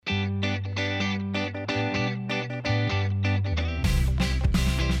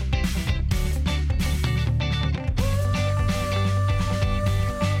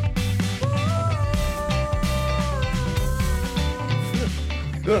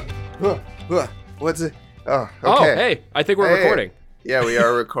What's it? Oh, okay. Oh, hey, I think we're recording. Yeah, we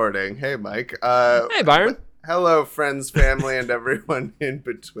are recording. Hey, Mike. Hey, Byron. Hello, friends, family, and everyone in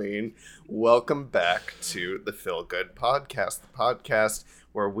between. Welcome back to the Feel Good Podcast, the podcast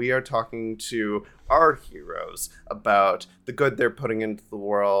where we are talking to our heroes about the good they're putting into the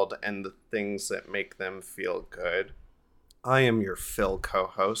world and the things that make them feel good. I am your Phil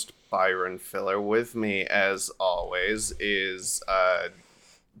co-host, Byron Filler. With me, as always, is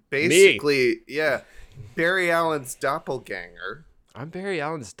basically, Barry Allen's doppelganger. I'm Barry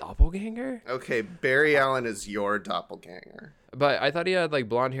Allen's doppelganger? Okay, Barry Allen is your doppelganger. But I thought he had like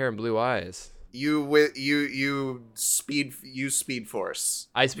blonde hair and blue eyes. You speed force.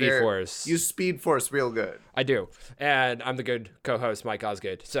 I speed force. You speed force real good. I do. And I'm the good co-host, Mike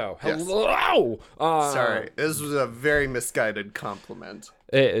Osgood. So, hello! Yes. Sorry, this was a very misguided compliment.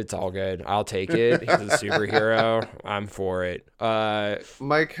 It's all good. I'll take it. He's a superhero. I'm for it.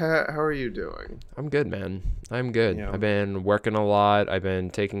 Mike, how are you doing? I'm good, man. I'm good. Yeah. I've been working a lot. I've been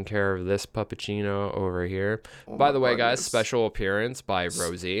taking care of this puppuccino over here. By the way, guys, special appearance by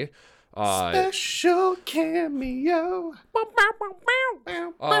Rosie. Special cameo.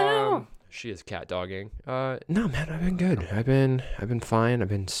 She is cat dogging. No, man, I've been good. I've been fine. I've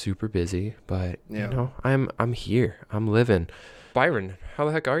been super busy, but you know, I'm here. I'm living. Byron, how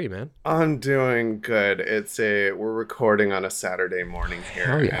the heck are you, man? I'm doing good. We're recording on a Saturday morning here.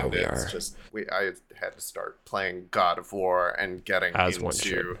 Hell yeah, and we it's are. Just I had to start playing God of War and getting As into one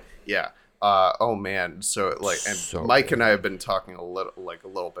should. oh man, so like, and So Mike good. and I have been talking a little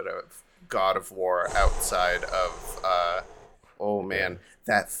bit of God of War outside of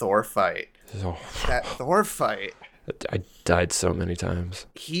that Thor fight. Oh, That Thor fight. I died so many times.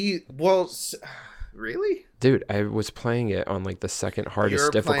 Really? Dude, I was playing it on like the second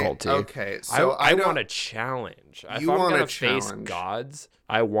hardest difficulty. Okay, so I want a challenge. If I'm gonna face challenge. gods,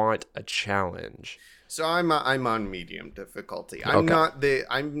 I want a challenge. So I'm on medium difficulty. I'm not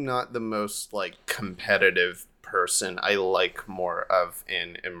the most like competitive person. I like more of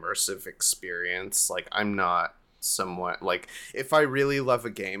an immersive experience. Like I'm not somewhat like, if I really love a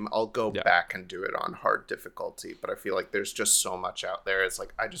game, I'll go back and do it on hard difficulty. But I feel like there's just so much out there. It's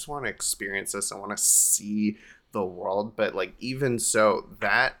like I just want to experience this. I want to see the world. But like even so,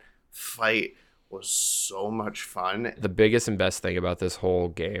 that fight was so much fun. The biggest and best thing about this whole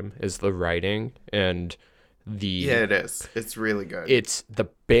game is the writing and it is. It's really good. It's the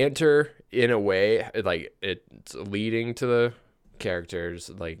banter in a way, like it's leading to the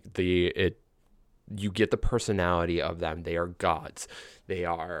characters, like you get the personality of them. They are gods. They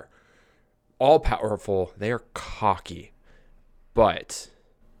are all powerful. They are cocky, but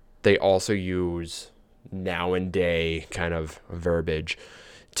they also use now and day kind of verbiage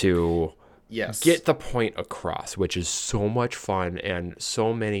to get the point across, which is so much fun and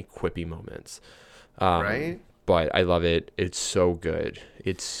so many quippy moments. Right? But I love it. It's so good.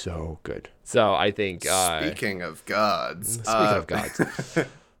 It's so good. So I think... Speaking of gods...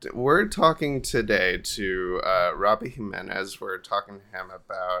 We're talking today to Robbie Jimenez. We're talking to him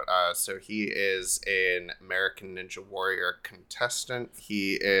about, so he is an American Ninja Warrior contestant.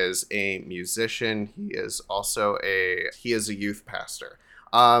 He is a musician. He is also a youth pastor.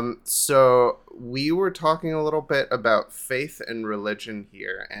 So we were talking a little bit about faith and religion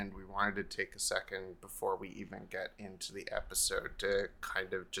here, and we wanted to take a second before we even get into the episode to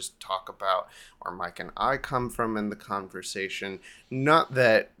kind of just talk about where Mike and I come from in the conversation. Not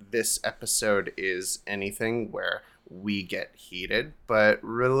that this episode is anything where we get heated, but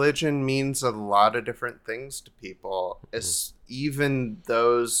religion means a lot of different things to people, even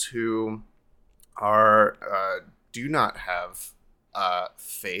those who are do not have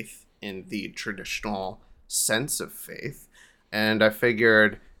faith in the traditional sense of faith. And I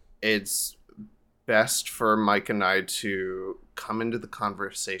figured it's best for Mike and I to come into the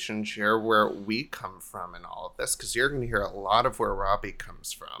conversation, share where we come from in all of this, because you're going to hear a lot of where Robbie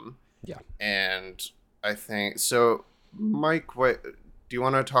comes from. Yeah. And I think so. Mike, what do you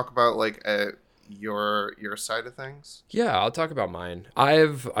want to talk about, like your side of things? Yeah, I'll talk about mine.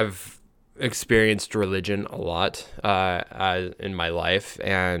 I've experienced religion a lot in my life,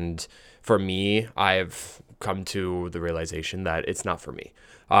 and for me, I've come to the realization that it's not for me.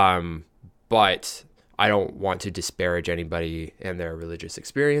 But I don't want to disparage anybody and their religious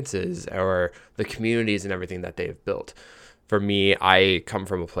experiences or the communities and everything that they've built. For me, I come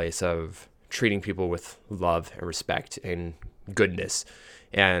from a place of treating people with love and respect and goodness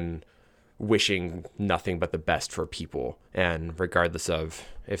and wishing nothing but the best for people, and regardless of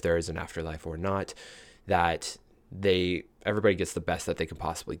if there is an afterlife or not, that everybody gets the best that they can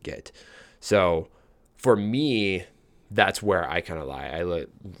possibly get. So for me, that's where I kind of lie. I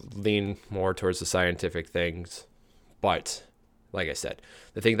lean more towards the scientific things. But like I said,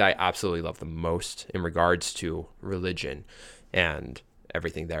 the thing that I absolutely love the most in regards to religion and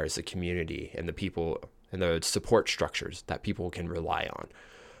everything there is the community and the people and the support structures that people can rely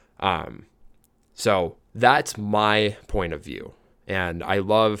on. So that's my point of view. And I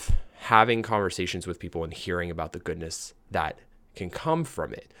love having conversations with people and hearing about the goodness that can come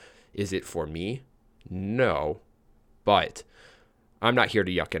from it. Is it for me? No. But I'm not here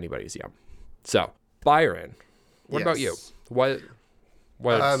to yuck anybody's yum. So, Byron, what about you?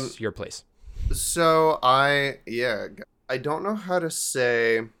 What's your place? So I don't know how to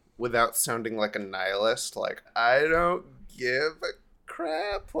say without sounding like a nihilist. Like, I don't give a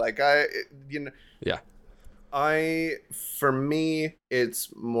crap. Like, Yeah. For me, it's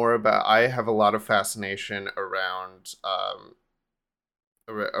more about, I have a lot of fascination around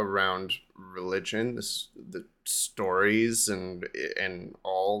religion, the stories and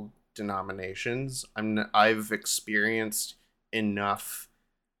all denominations. I've experienced enough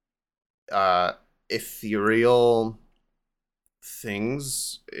ethereal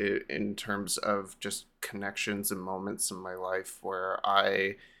things in terms of just connections and moments in my life where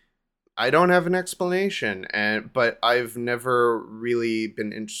I don't have an explanation, but I've never really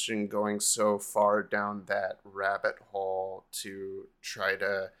been interested in going so far down that rabbit hole to try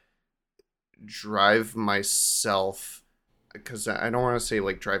to drive myself, because I don't want to say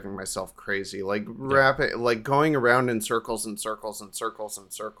like driving myself crazy, like like going around in circles and circles and circles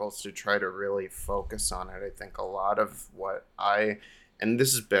and circles to try to really focus on it. I think a lot of what and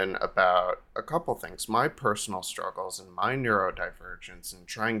this has been about a couple things, my personal struggles and my neurodivergence and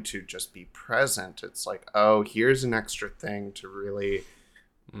trying to just be present. It's like, oh, here's an extra thing to really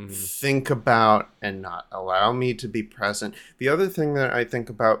think about and not allow me to be present. The other thing that I think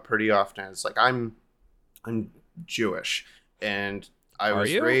about pretty often is like, I'm Jewish, and I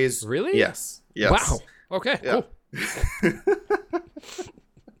was raised. Really? Yes. Wow. Okay. Yeah. Cool.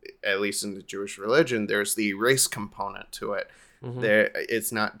 At least in the Jewish religion, there's the race component to it. Mm-hmm.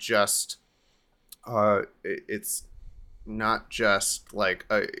 It's not just like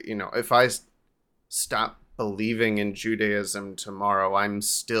if I stop believing in Judaism tomorrow, I'm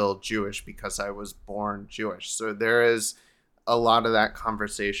still Jewish because I was born Jewish. So there is a lot of that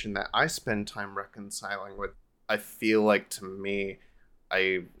conversation that I spend time reconciling with. I feel like, to me,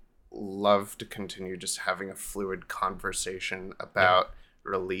 I love to continue just having a fluid conversation about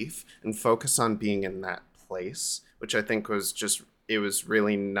relief and focus on being in that place, which I think was it was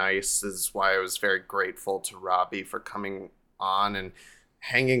really nice. This is why I was very grateful to Robbie for coming on and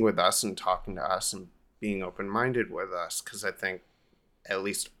hanging with us and talking to us and being open-minded with us, because I think at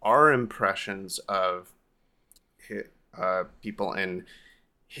least our impressions of people in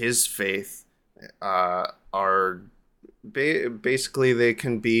his faith are basically, they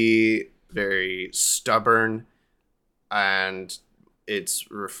can be very stubborn, and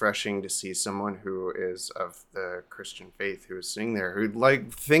it's refreshing to see someone who is of the Christian faith who is sitting there who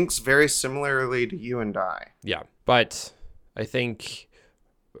like thinks very similarly to you and I. Yeah, but I think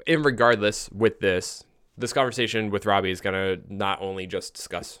regardless with this conversation with Robbie is going to not only just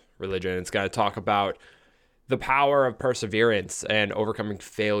discuss religion, it's going to talk about the power of perseverance and overcoming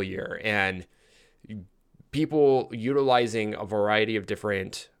failure and people utilizing a variety of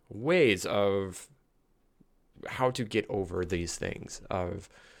different ways of how to get over these things. Of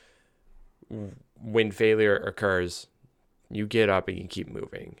when failure occurs, you get up and you keep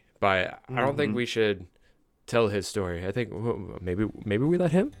moving. But I don't think we should tell his story. I think maybe we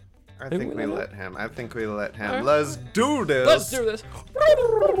let him. I think we let him. Right. Let's do this.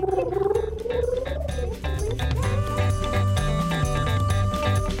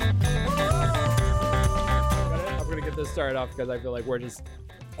 I'm gonna get this started off because I feel like we're just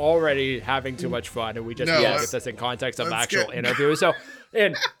already having too much fun, and we just need to get this in context of actual interview. So,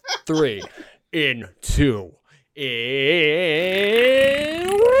 in 3, in 2, in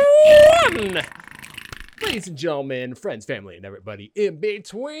 1. Ladies and gentlemen, friends, family, and everybody in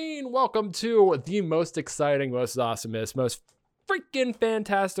between, welcome to the most exciting, most awesomest, most freaking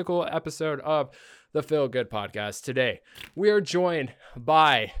fantastical episode of the Feel Good Podcast. Today, we are joined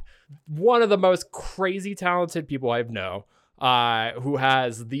by one of the most crazy talented people I know, who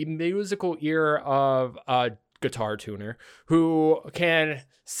has the musical ear of a guitar tuner, who can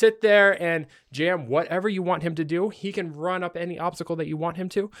sit there and jam whatever you want him to do. He can run up any obstacle that you want him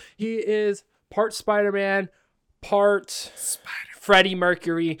to. He is part Spider-Man, part Freddie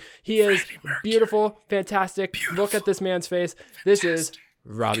Mercury. He is beautiful, fantastic. Look at this man's face. This is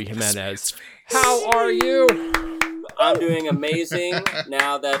Robbie Jimenez. How are you? I'm doing amazing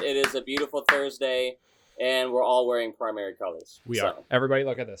now that it is a beautiful Thursday and we're all wearing primary colors. We are. Everybody,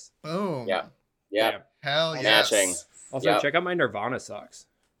 look at this. Boom. Yeah. Damn. Hell yes. Matching. Also, check out my Nirvana socks.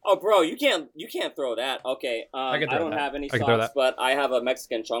 Oh, bro, you can't throw that. Okay, I don't have any socks, but I have a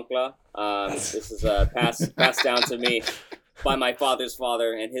Mexican chancla. This is passed down to me by my father's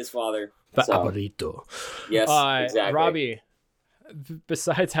father and his father. The abuelito. Yes, exactly. Robbie,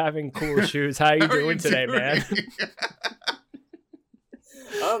 besides having cool shoes, how you doing today, man?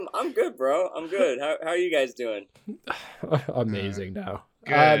 I'm good, bro. I'm good. How are you guys doing? Amazing now.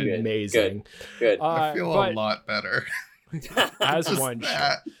 Good. Amazing. Good. I feel a lot better. As one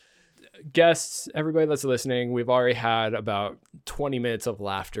should. Guests, everybody that's listening, we've already had about 20 minutes of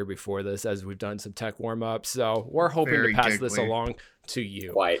laughter before this as we've done some tech warm-ups. So we're hoping to pass this along to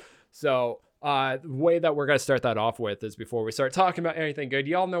you. Quite. So the way that we're going to start that off with is before we start talking about anything good,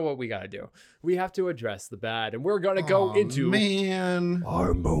 y'all know what we got to do. We have to address the bad, and we're going to go into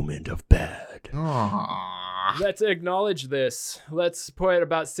our moment of bad. Let's acknowledge this. Let's put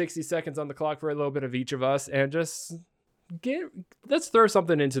about 60 seconds on the clock for a little bit of each of us and just let's throw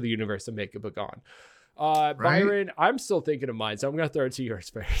something into the universe and make it begone. Byron, I'm still thinking of mine, so I'm going to throw it to yours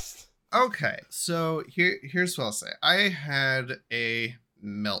first. Okay, so here's what I'll say. I had a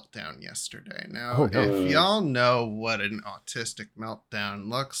meltdown yesterday. Now, if y'all know what an autistic meltdown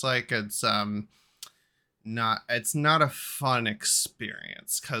looks like, it's not a fun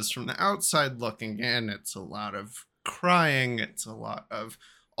experience, because from the outside looking in, it's a lot of crying, it's a lot of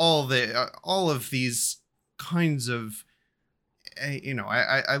all of these kinds of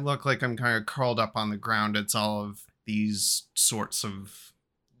I look like I'm kind of curled up on the ground. It's all of these sorts of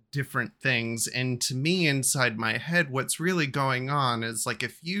different things. And to me, inside my head, what's really going on is like,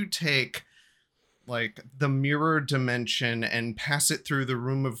 if you take like the mirror dimension and pass it through the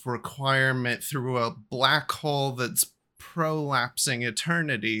room of requirement through a black hole that's prolapsing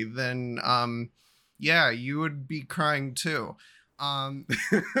eternity, then you would be crying too.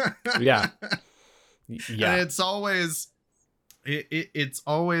 Yeah. And it's always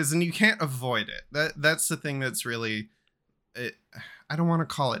and you can't avoid it. That's the thing that's really I don't want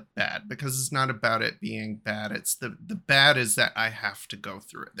to call it bad, because it's not about it being bad. It's the bad is that I have to go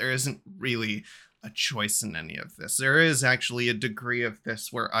through it. There isn't really a choice in any of this. There is actually a degree of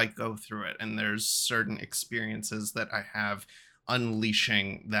this where I go through it, and there's certain experiences that I have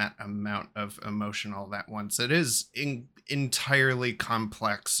unleashing that amount of emotion all at once. It is entirely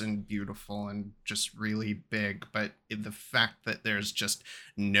complex and beautiful and just really big, but the fact that there's just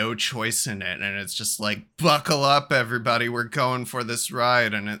no choice in it, and it's just like, buckle up everybody, we're going for this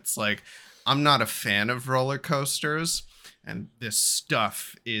ride. And it's like, I'm not a fan of roller coasters, and this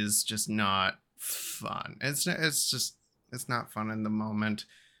stuff is just not fun. It's not fun in the moment.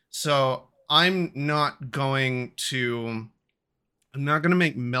 So I'm not going to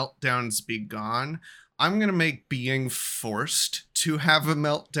make meltdowns be gone. I'm going to make being forced to have a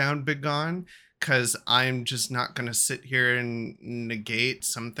meltdown be gone, because I'm just not going to sit here and negate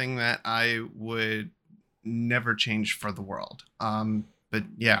something that I would never change for the world. But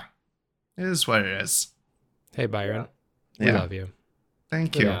yeah, it is what it is. Hey, Byron. We love you.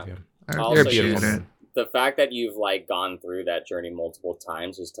 Thank you. Love you. You're beautiful. The fact that you've like gone through that journey multiple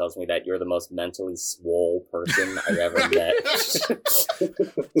times just tells me that you're the most mentally swole person I've ever met.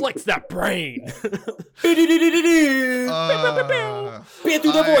 Flex that brain. Been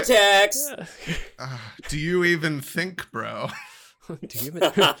through the vortex. Do you even think, bro?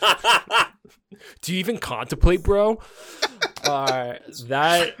 Do you even contemplate, bro?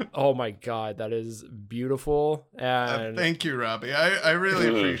 Oh my God, that is beautiful. And thank you, Robbie. I really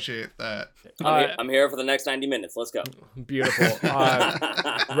appreciate that. I'm here for the next 90 minutes. Let's go. Beautiful.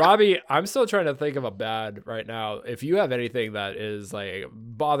 Robbie, I'm still trying to think of a bad right now. If you have anything that is like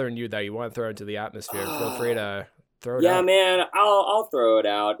bothering you that you want to throw into the atmosphere, feel free to throw it out. Yeah, man, I'll throw it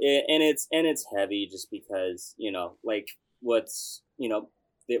out. And it's heavy just because, like what's,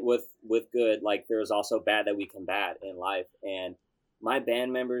 with good, like there's also bad that we combat in life. And my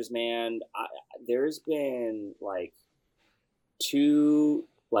band members, man, there's been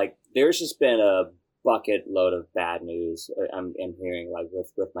there's just been a bucket load of bad news I'm hearing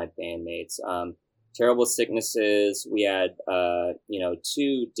with my bandmates. Terrible sicknesses. We had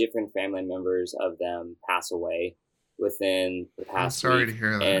 2 different family members of them pass away within the past week. I'm sorry to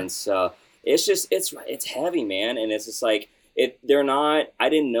hear that. And so it's just it's heavy, man. And it's just like they're not. I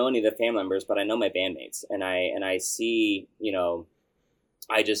didn't know any of the family members, but I know my bandmates, and I see,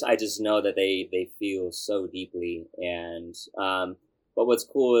 I just know that they feel so deeply. And but what's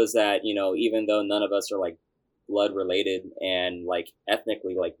cool is that even though none of us are like blood related and like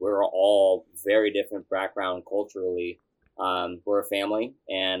ethnically, like we're all very different background culturally, we're a family,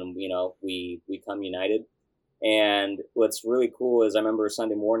 and we come united. And what's really cool is I remember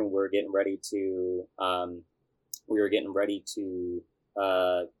Sunday morning we were getting ready to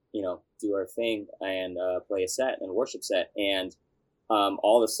do our thing and play a set and a worship set. And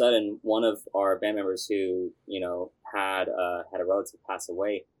all of a sudden, one of our band members who had a relative pass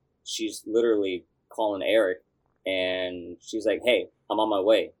away, she's literally calling Eric, and she's like, "Hey, I'm on my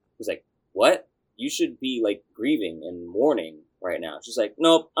way." He's like, "What? You should be like grieving and mourning right now." She's like,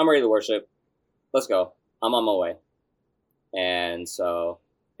 "Nope, I'm ready to worship. Let's go. I'm on my way." And so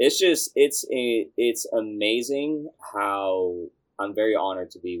it's amazing how I'm very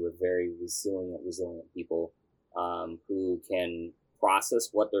honored to be with very resilient people who can process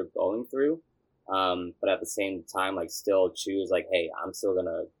what they're going through, but at the same time, like, still choose, like, hey, I'm still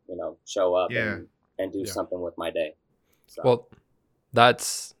gonna show up and do something with my day. So. Well,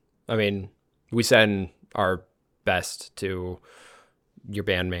 we send our best to your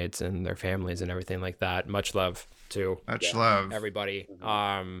bandmates and their families and everything like that. Much love to everybody.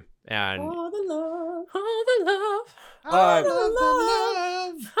 And all the love, all the love, all the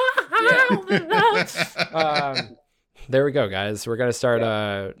love. all the love. There we go, guys. We're gonna start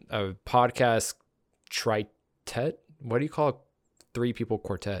a podcast tritet. What do you call a 3-people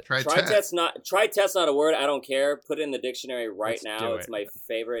quartet? Tritet's not a word. I don't care. Put it in the dictionary right now. It's my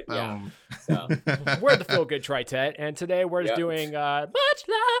favorite. Yeah. So. We're the Feel Good Tritet, and today we're doing much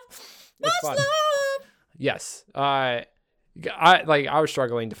love. Much love. Yes. I was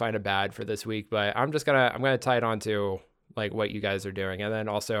struggling to find a bad for this week, but I'm gonna tie it on to like what you guys are doing, and then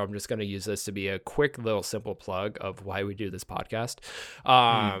also I'm just gonna use this to be a quick little simple plug of why we do this podcast,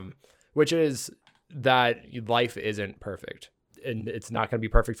 which is that life isn't perfect, and it's not gonna be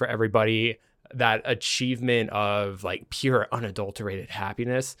perfect for everybody. That achievement of like pure unadulterated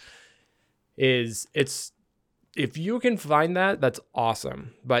happiness if you can find that, that's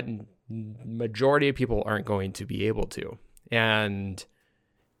awesome, but majority of people aren't going to be able to. And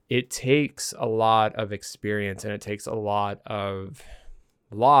it takes a lot of experience, and it takes a lot of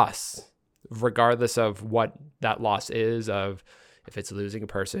loss, regardless of what that loss is, of if it's losing a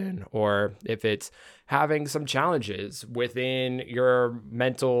person or if it's having some challenges within your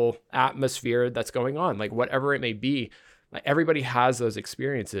mental atmosphere that's going on, like whatever it may be. Like, everybody has those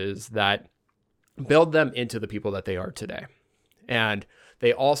experiences that build them into the people that they are today. And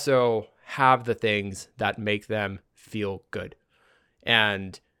they also have the things that make them feel good.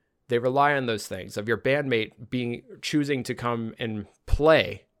 And they rely on those things of your bandmate choosing to come and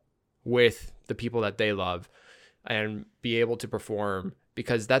play with the people that they love and be able to perform,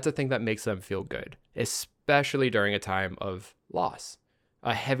 because that's a thing that makes them feel good, especially during a time of loss,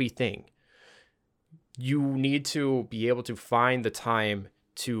 a heavy thing. You need to be able to find the time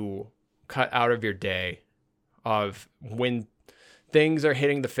to cut out of your day of when things are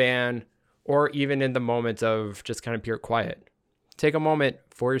hitting the fan, or even in the moments of just kind of pure quiet. Take a moment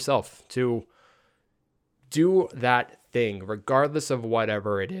for yourself to do that thing, regardless of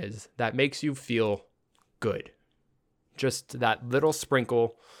whatever it is, that makes you feel good. Just that little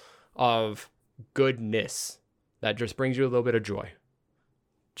sprinkle of goodness that just brings you a little bit of joy.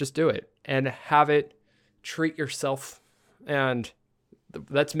 Just do it and have it. Treat yourself, and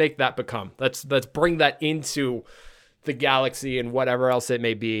let's make that let's bring that into the galaxy and whatever else it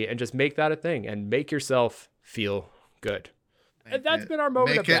may be, and just make that a thing and make yourself feel good. And that's been our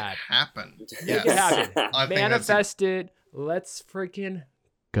moment of bad. Happen. Make it happen. Manifest it. Let's freaking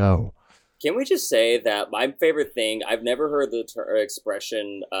go. Can we just say that my favorite thing, I've never heard the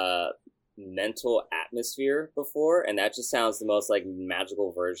expression mental atmosphere before, and that just sounds the most like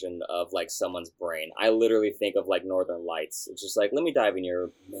magical version of like someone's brain. I literally think of like Northern Lights. It's just like, let me dive in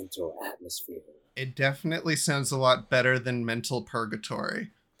your mental atmosphere. It definitely sounds a lot better than mental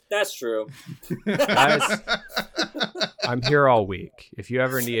purgatory. That's true. Guys, I'm here all week. If you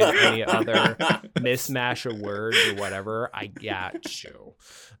ever need any other mismatch of words or whatever, I got you.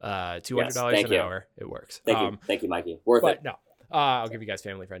 $200 an hour. It works. Thank you, Mikey. Worth it. No. I'll give you guys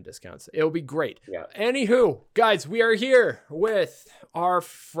family friend discounts. It'll be great. Yeah. Anywho, guys, we are here with our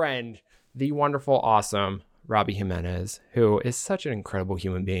friend, the wonderful, awesome Robbie Jimenez, who is such an incredible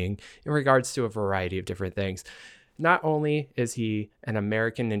human being in regards to a variety of different things. Not only is he an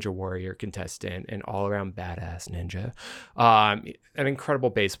American Ninja Warrior contestant and all-around badass ninja, an incredible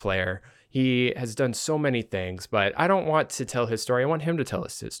bass player. He has done so many things, but I don't want to tell his story. I want him to tell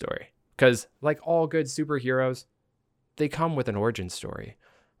us his story, because like all good superheroes, they come with an origin story.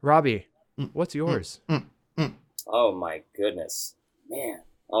 Robbie, what's yours? Oh my goodness, man.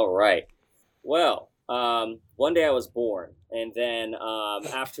 All right. Well, one day I was born, and then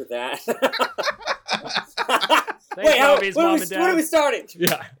after that, Thanks, Robbie's mom and when are we dad. starting?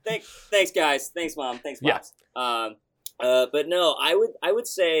 Yeah. Thanks, guys. Thanks, mom. Thanks, Yeah. pops. But no, I would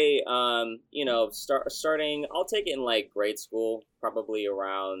say, starting. I'll take it in like grade school, probably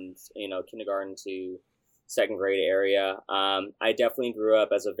around kindergarten to second grade area. I definitely grew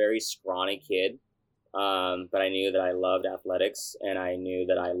up as a very scrawny kid, but I knew that I loved athletics and I knew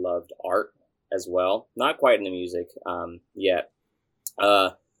that I loved art as well. Not quite in the music yet,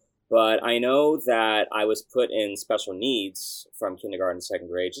 but I know that I was put in special needs from kindergarten to second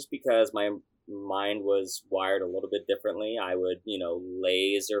grade just because my mind was wired a little bit differently. I would,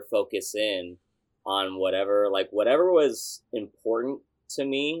 laser focus in on whatever was important to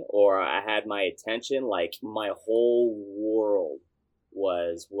me, or I had my attention, like my whole world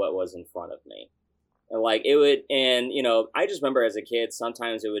was what was in front of me. And I just remember as a kid,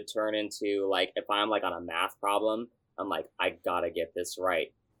 sometimes it would turn into like, if I'm like on a math problem, I'm like, I gotta get this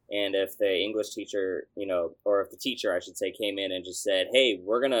right. And if the English teacher, or if the teacher, I should say, came in and just said, hey,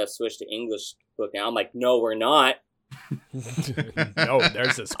 we're going to switch to English book now. I'm like, no, we're not. No,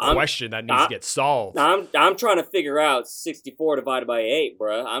 there's this question that needs to get solved. I'm trying to figure out 64 divided by 8,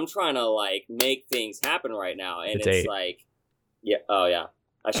 bruh. I'm trying to, make things happen right now. And it's 8. like, yeah, oh, yeah.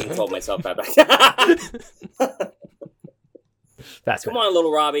 I should have told myself that back. That's Come on,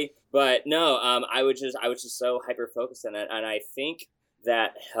 little Robbie. But no, I was just so hyper-focused on that. And I think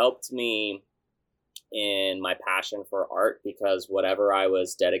that helped me in my passion for art, because whatever I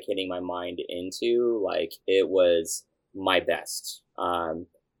was dedicating my mind into, it was my best. And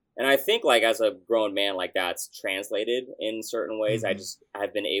I think as a grown man, that's translated in certain ways. Mm-hmm.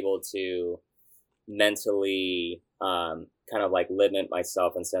 I've been able to mentally kind of limit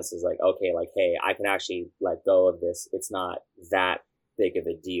myself in senses okay, hey, I can actually let go of this. It's not that big of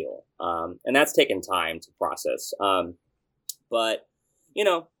a deal. And that's taken time to process. But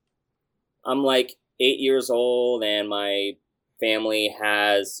I'm 8 years old, and my family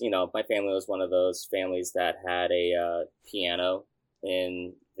has, my family was one of those families that had a piano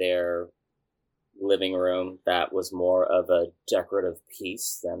in their living room that was more of a decorative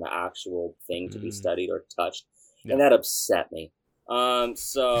piece than the actual thing to be studied or touched. Yeah. And that upset me.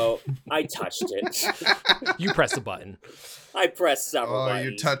 So I touched it. You pressed the button. I pressed several buttons. Oh,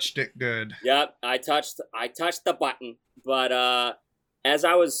 you touched it good. Yep, I touched the button. But as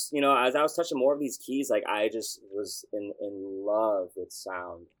I was touching more of these keys, I just was in love with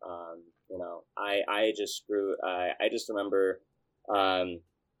sound. I just remember, I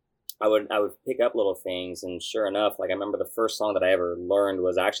would pick up little things, and sure enough, I remember the first song that I ever learned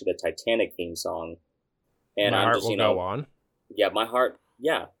was actually the Titanic theme song. And My heart will go on. Yeah, my heart.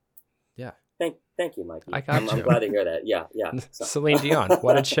 Yeah. Yeah. Thank you, Mikey. I got you. I'm glad to hear that. Yeah. So. Celine Dion,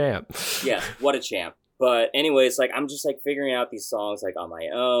 what a champ. Yeah, what a champ. But anyways, I'm just figuring out these songs on my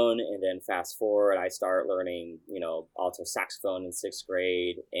own, and then fast forward, I start learning, alto saxophone in 6th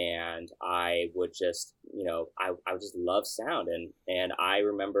grade, and I would just, I would just love sound, and I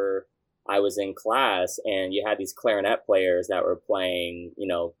remember I was in class, and you had these clarinet players that were playing,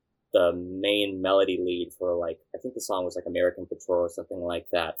 the main melody lead for I think the song was American Patrol or something like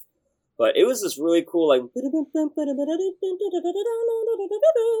that. But it was this really cool, I'm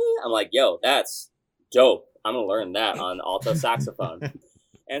like, yo, that's dope. I'm going to learn that on alto saxophone.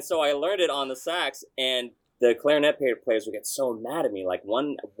 And so I learned it on the sax, and the clarinet players would get so mad at me.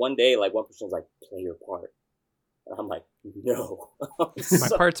 One day, one person was like, play your part. And I'm like, no. My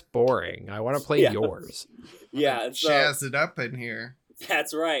part's boring. I want to play yours. Yeah. So, jazz it up in here.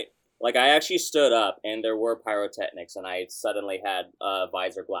 That's right. I actually stood up, and there were pyrotechnics, and I suddenly had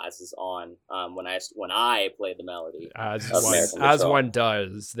visor glasses on when I played the melody. As one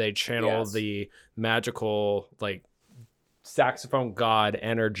does, they channel the magical saxophone god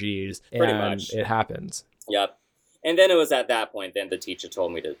energies, and pretty much it happens. Yep. And then it was at that point, then the teacher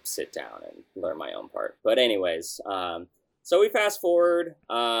told me to sit down and learn my own part. But anyways, so we fast forward,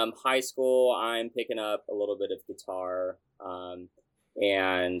 high school, I'm picking up a little bit of guitar.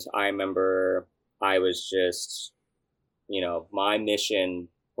 And I remember I was just, my mission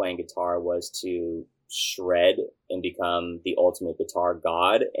playing guitar was to shred and become the ultimate guitar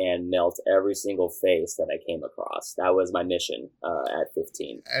god and melt every single face that I came across. That was my mission at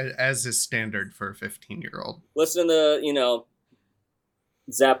 15. As is standard for a 15-year-old. Listen to,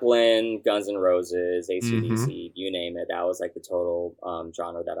 Zeppelin, Guns N' Roses, AC/DC, you name it. That was the total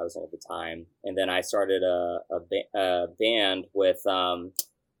genre that I was in at the time. And then I started a band with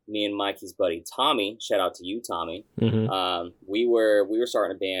me and Mikey's buddy Tommy. Shout out to you, Tommy. Mm-hmm. We were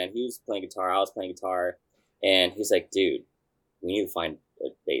starting a band. He was playing guitar, I was playing guitar, and he's like, "Dude, we need to find a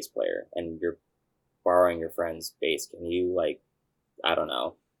bass player, and you're borrowing your friend's bass. Can you I don't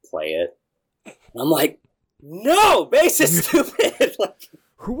know, play it?" And I'm like, no, bass is stupid. Like,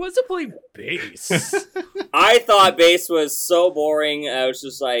 who wants to play bass? I thought bass was so boring. I was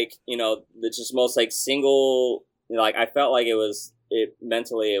just like, the just most like single, like I felt like it was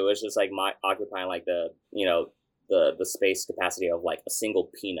just like my occupying like the space capacity of like a single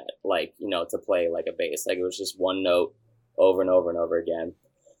peanut, like, to play like a bass. Like it was just one note over and over and over again.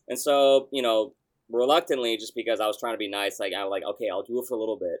 And so, reluctantly, just because I was trying to be nice, like I was like, okay, I'll do it for a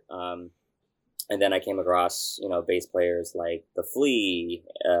little bit. And then I came across, bass players like The Flea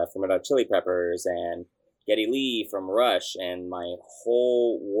from Red Hot Chili Peppers and Geddy Lee from Rush, and my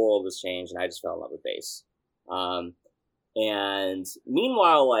whole world was changed, and I just fell in love with bass. And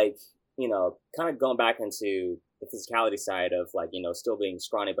meanwhile, like, kind of going back into the physicality side of like, still being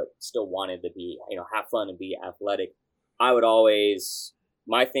scrawny, but still wanted to be, have fun and be athletic. I would always,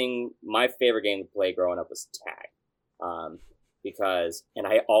 my favorite game to play growing up was tag. And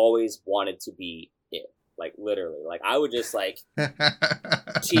I always wanted to be it, like literally, like I would just like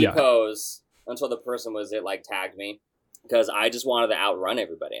T-pose until the person was it, like tagged me, because I just wanted to outrun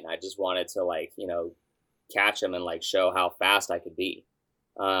everybody, and I just wanted to like, catch them and like show how fast I could be.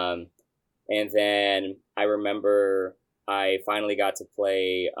 And then I remember I finally got to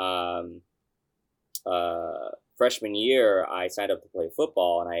play, freshman year, I signed up to play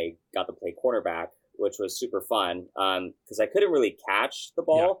football, and I got to play cornerback, which was super fun because I couldn't really catch the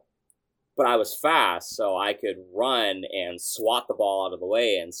ball, but I was fast, so I could run and swat the ball out of the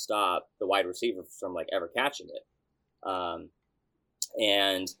way and stop the wide receiver from like ever catching it.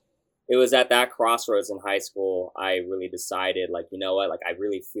 And it was at that crossroads in high school I really decided, like, you know what, like I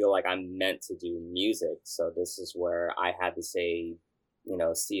really feel like I'm meant to do music. So this is where I had to say,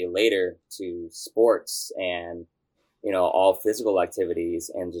 see you later to sports and all physical activities,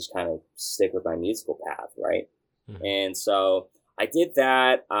 and just kind of stick with my musical path, right? Mm-hmm. And so I did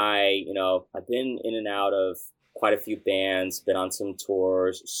that. I've been in and out of quite a few bands, been on some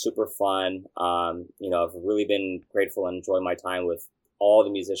tours, super fun. I've really been grateful and enjoyed my time with all the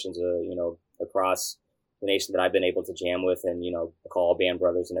musicians, across the nation that I've been able to jam with, and, call band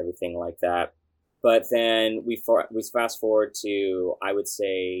brothers and everything like that. But then we fast forward to, I would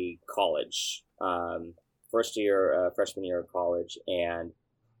say, college. Freshman year of college, and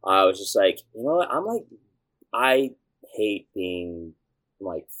I was just like, what? I hate being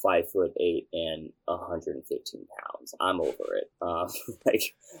like 5'8" and 115 pounds. I'm over it. I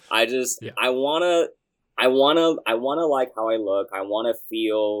wanna like how I look. I wanna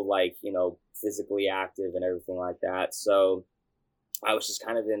feel like, physically active and everything like that. So I was just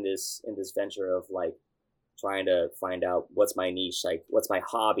kind of in this venture of like trying to find out what's my niche, like what's my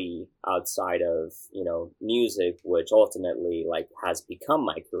hobby outside of, music, which ultimately like has become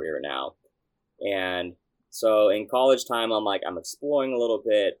my career now. And so in college time, I'm exploring a little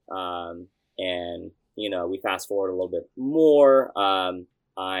bit. And, we fast forward a little bit more. I'm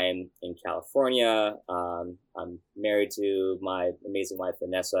in California. I'm married to my amazing wife,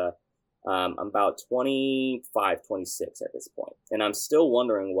 Vanessa. I'm about 25, 26 at this point. And I'm still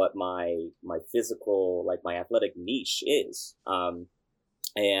wondering what my physical, like my athletic niche is.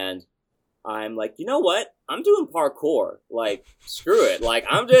 And I'm like, you know what? I'm doing parkour. Like, screw it. Like,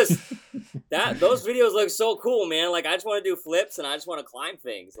 I'm just, those videos look so cool, man. Like, I just want to do flips and I just want to climb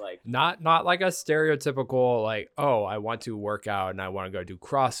things. Like, not like a stereotypical, like, oh, I want to work out and I want to go do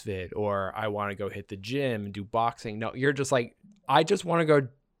CrossFit, or I want to go hit the gym and do boxing. No, you're just like, I just want to go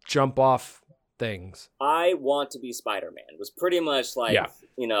jump off things. I want to be Spider-Man was pretty much like,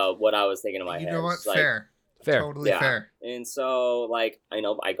 what I was thinking in my head. You know what? Like, fair. Totally fair. And so like, I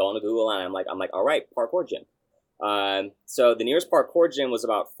go into Google and I'm like, all right, parkour gym. So the nearest parkour gym was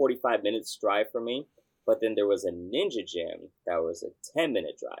about 45 minutes drive for me. But then there was a ninja gym that was a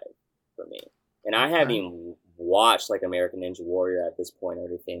 10-minute drive for me. And I haven't even watched like American Ninja Warrior at this point or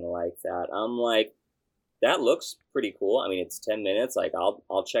anything like that. I'm like, that looks pretty cool. I mean, it's 10 minutes. Like,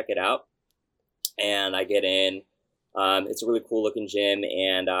 I'll check it out. And I get in. It's a really cool looking gym.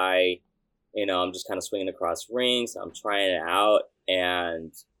 And I'm just kind of swinging across rings. I'm trying it out.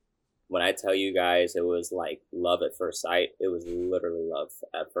 And when I tell you guys, it was like love at first sight. It was literally love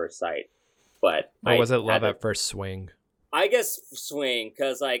at first sight. But was it love at first swing? I guess swing,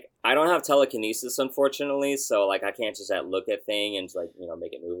 because like I don't have telekinesis, unfortunately. So like I can't just look at thing and like,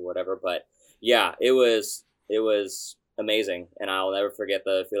 make it move or whatever. But yeah, it was amazing. And I'll never forget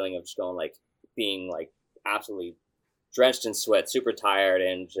the feeling of just going like being like absolutely drenched in sweat, super tired,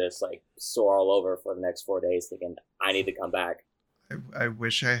 and just like sore all over for the next 4 days, thinking I need to come back. I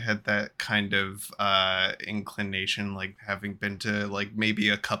wish I had that kind of inclination, like having been to like maybe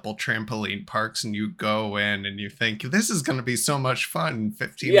a couple trampoline parks, and you go in and you think this is going to be so much fun.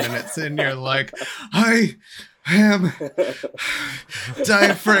 15 minutes in, you're like, I am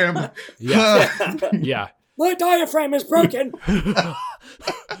diaphragm. Yeah. My diaphragm is broken.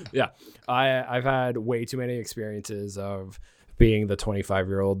 Yeah. I've had way too many experiences of being the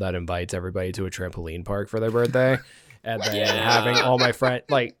 25-year-old that invites everybody to a trampoline park for their birthday. And then having all my friends,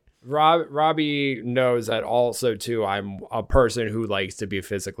 like Robbie knows that also too, I'm a person who likes to be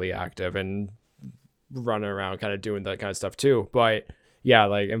physically active and running around kind of doing that kind of stuff too. But yeah,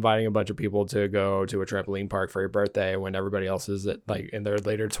 like inviting a bunch of people to go to a trampoline park for your birthday when everybody else is at, like in their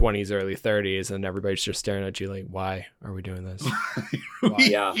later 20s, early 30s, and everybody's just staring at you like, why are we doing this?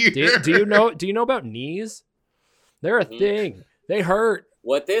 Yeah. Do you know about knees? They're a thing. They hurt.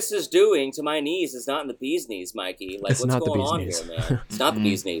 What this is doing to my knees is not in the bee's knees, Mikey. Like, It's what's not the going bee's on knees. here, man? It's not the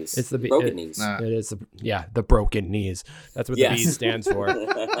bee's knees. It's the broken knees. It is, the broken knees. That's what the B stands for.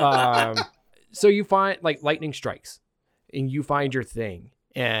 So you find like lightning strikes, and you find your thing.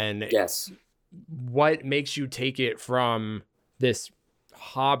 And yes, what makes you take it from this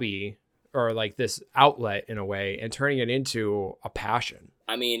hobby or like this outlet in a way and turning it into a passion?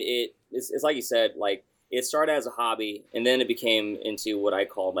 I mean, it's like you said, like it started as a hobby, and then it became into what I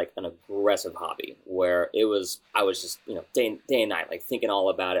called like an aggressive hobby, where I was just, day and night, like thinking all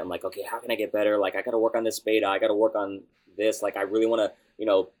about it. I'm like, okay, how can I get better? Like, I got to work on this beta. I got to work on this. Like, I really want to,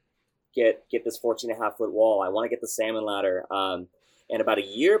 get this 14.5-foot wall. I want to get the salmon ladder. And about a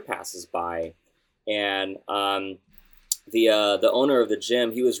year passes by, and the owner of the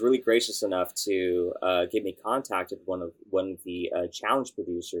gym, he was really gracious enough to get me contact with one of the challenge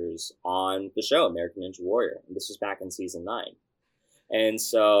producers on the show, American Ninja Warrior. And this was back in season 9. And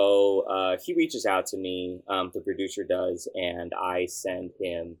so he reaches out to me, the producer does, and I send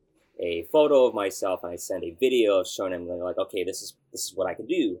him a photo of myself, and I send a video of showing him, like, okay, this is what I can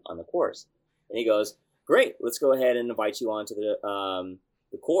do on the course. And he goes, great, let's go ahead and invite you onto the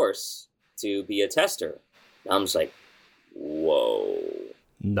course to be a tester. And I'm just like, whoa.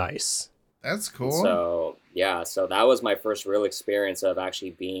 Nice. That's cool. So that was my first real experience of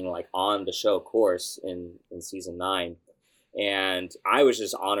actually being like on the show course in season 9. And I was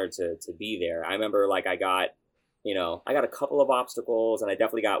just honored to be there. I remember like I got a couple of obstacles, and I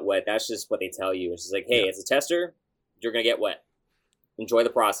definitely got wet. That's just what they tell you. It's just like, hey, as a tester, you're going to get wet. Enjoy the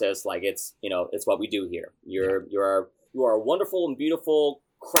process. Like it's what we do here. You are wonderful and beautiful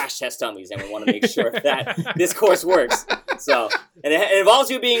crash test dummies, and we want to make sure that this course works. So, and it involves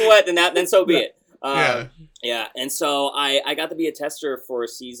you being wet, then so be it. Yeah. And so I got to be a tester for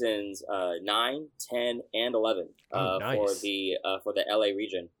seasons 9, 10, and 11 nice. for the LA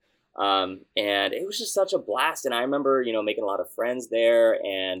region. And it was just such a blast. And I remember, making a lot of friends there.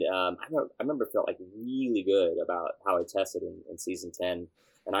 And I remember felt like really good about how I tested in season 10.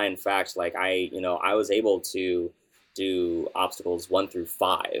 And I, in fact, like I was able to do obstacles 1 through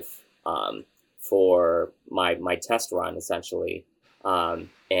 5 for my test run, essentially. And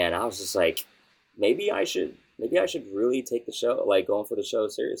I was just like, maybe I should really take the show, like going for the show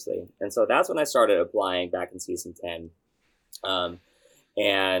seriously. And so that's when I started applying back in season 10.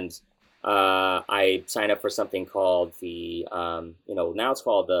 And I signed up for something called the, now it's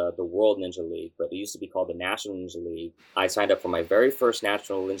called the World Ninja League, but it used to be called the National Ninja League. I signed up for my very first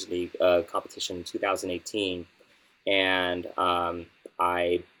National Ninja League competition in 2018, and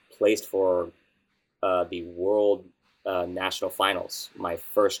I placed for the World National Finals, my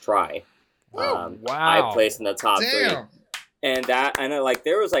first try. Wow! I placed in the top 3. And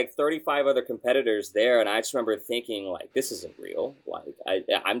there was like 35 other competitors there, and I just remember thinking like, this isn't real. Like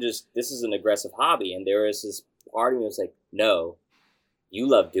this is an aggressive hobby, and there was this part of me that was like, no, you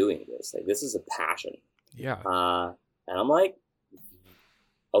love doing this. Like this is a passion. Yeah. And I'm like,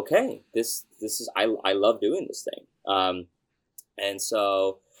 okay, this is I love doing this thing. And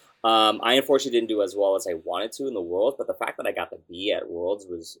so I unfortunately didn't do as well as I wanted to in the Worlds, but the fact that I got to be at Worlds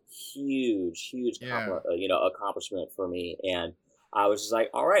was huge accomplishment for me. And I was just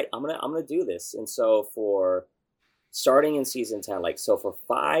like, all right, I'm gonna do this. And so for starting in season 10, for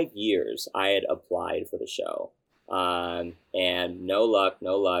 5 years, I had applied for the show, and no luck.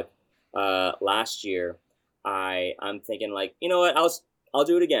 Last year, I'm thinking like, you know what, I'll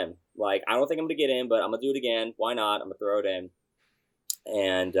do it again. Like I don't think I'm gonna get in, but I'm gonna do it again. Why not? I'm gonna throw it in.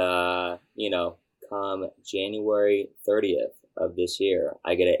 And, come January 30th of this year,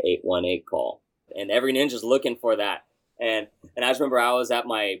 I get an 818 call, and every ninja's looking for that. And I just remember I was at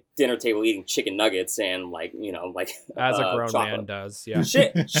my dinner table eating chicken nuggets and like As a grown chocolate. man does, yeah.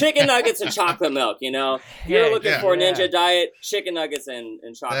 Chicken nuggets and chocolate milk. If you're looking for a ninja diet, chicken nuggets and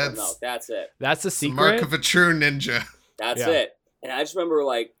chocolate milk. That's it. That's the The secret. mark of a true ninja. That's it. And I just remember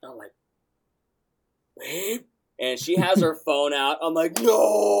I'm like, babe, and she has her phone out. I'm like,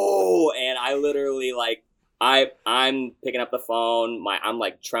 no, and I literally I'm picking up the phone. I'm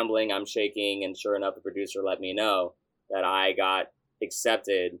like trembling, I'm shaking, and sure enough, the producer let me know that I got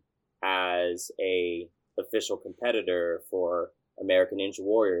accepted as a official competitor for American Ninja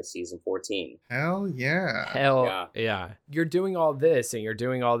Warrior season 14. Hell yeah. Hell yeah. You're doing all this and you're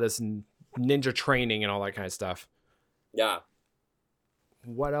doing all this ninja training and all that kind of stuff. Yeah.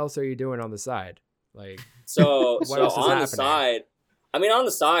 What else are you doing on the side? Like, so what else is on happening? the side, on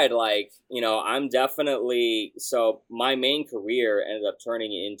the side, I'm definitely, so my main career ended up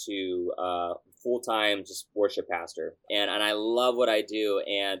turning into full-time just worship pastor. And I love what I do.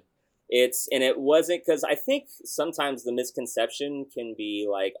 And it wasn't, because I think sometimes the misconception can be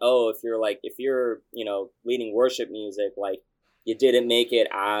like, oh, if you're leading worship music, like you didn't make it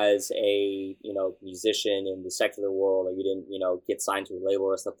as a, musician in the secular world, or you didn't, get signed to a label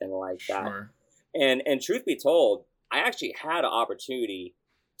or something like that. Sure. And truth be told, I actually had an opportunity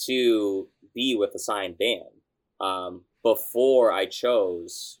to be with a signed band before I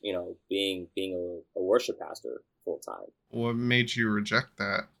chose, being a worship pastor full time. What made you reject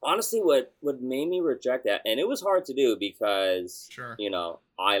that? Honestly, what made me reject that, and it was hard to do because, Sure.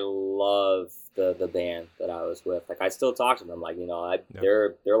 I love the band that I was with. Like, I still talk to them. Like,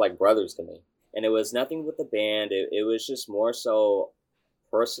 they're like brothers to me. And it was nothing with the band. It was just more so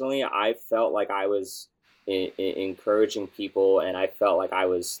personally, I felt like I was encouraging people, and I felt like I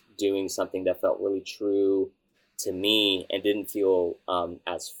was doing something that felt really true to me and didn't feel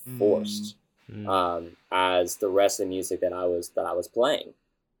as forced as the rest of the music that I was playing.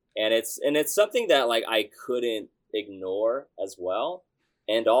 And it's something that like I couldn't ignore as well.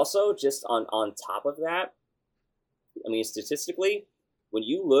 And also just on top of that, statistically, when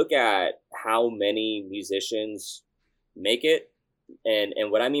you look at how many musicians make it,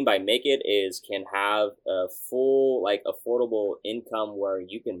 and what I mean by make it is can have a full, like, affordable income where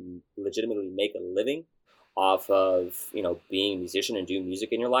you can legitimately make a living off of, being a musician and doing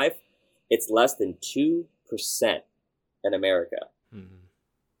music in your life, it's less than 2% in America. Mm-hmm.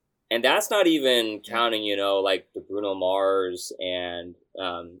 And that's not even counting, like the Bruno Mars and,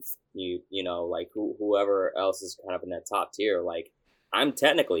 like whoever else is kind of in that top tier. Like, I'm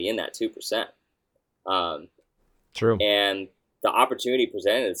technically in that 2%. True. And the opportunity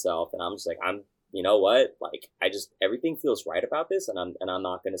presented itself, and I'm just like, you know what? Like, everything feels right about this, and I'm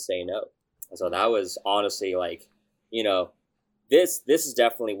not going to say no. And so that was honestly like, this is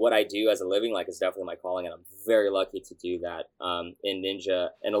definitely what I do as a living. Like, it's definitely my calling, and I'm very lucky to do that in Ninja.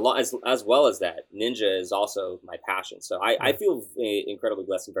 And a lot as well as that, Ninja is also my passion. So I feel incredibly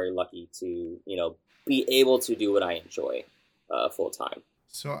blessed and very lucky to, be able to do what I enjoy full time.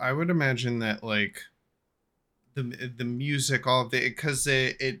 So I would imagine that like the music, all of it, because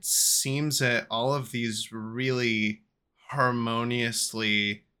it seems that all of these really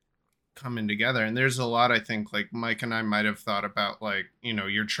harmoniously coming together. And there's a lot, I think, like Mike and I might have thought about, like,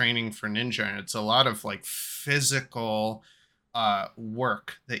 you're training for ninja, and it's a lot of like physical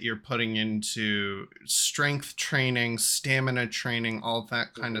work that you're putting into strength training, stamina training, all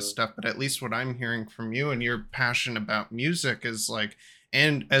that kind of stuff. But at least what I'm hearing from you and your passion about music is like,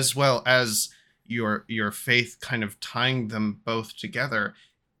 and as well as your faith kind of tying them both together,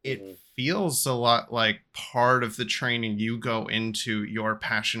 it feels a lot like part of the training you go into, your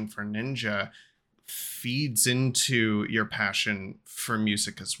passion for ninja feeds into your passion for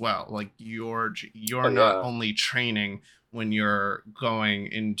music as well. Like you're not only training when you're going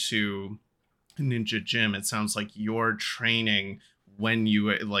into ninja gym, it sounds like you're training when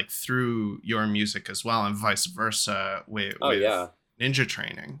you like through your music as well, and vice versa with ninja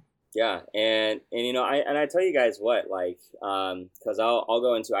training. Yeah, and I tell you guys what, like, because I'll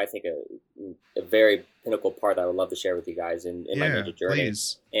go into, I think, a very pinnacle part that I would love to share with you guys in my ninja journey.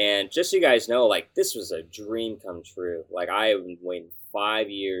 Please. And just so you guys know, like, this was a dream come true. Like, I have been waiting 5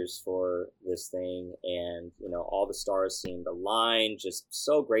 years for this thing, and all the stars seemed aligned. Just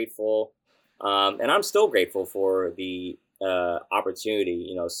so grateful, and I'm still grateful for the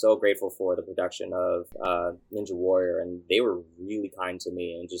opportunity, so grateful for the production of Ninja Warrior, and they were really kind to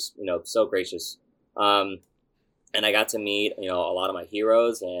me and just, so gracious. And I got to meet, a lot of my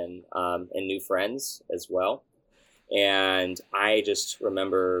heroes and new friends as well. And I just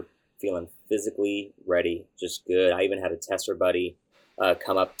remember feeling physically ready, just good. I even had a tester buddy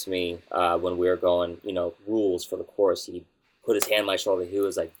come up to me when we were going, rules for the course. He put his hand on my shoulder. He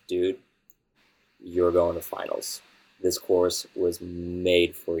was like, dude, you're going to finals. This course was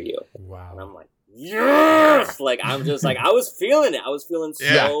made for you. Wow. And I'm like, yes! Like, I'm just like, I was feeling it. I was feeling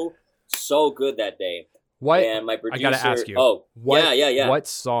so good that day. What? And my producer, I gotta ask you. Yeah. What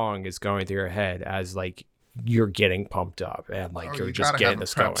song is going through your head as like you're getting pumped up and like you're just getting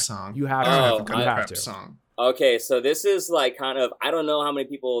this going? Song. You have a to. You have to. Song. Okay, so this is like kind of, I don't know how many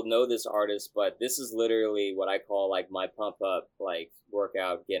people know this artist, but this is literally what I call like my pump up, like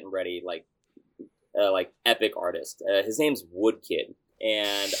workout, getting ready, like epic artist. His name's Woodkid.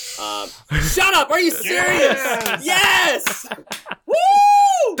 And shut up! Are you serious? Yes! Woo!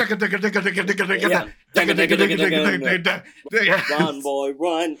 Run boy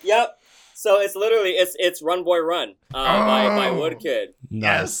run. Yep. So it's literally it's Run Boy Run by Woodkid.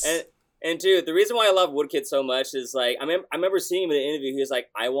 Yes. And dude, the reason why I love Woodkid so much is like I remember seeing him in an interview. He was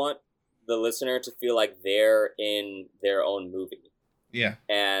like, I want the listener to feel like they're in their own movie. Yeah.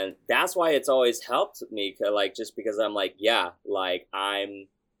 And that's why it's always helped me, like, just because I'm like, yeah, like I'm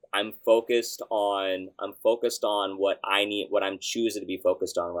focused on what I need, what I'm choosing to be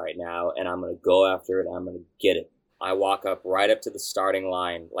focused on right now, and I'm gonna go after it. I'm gonna get it. I walk up right up to the starting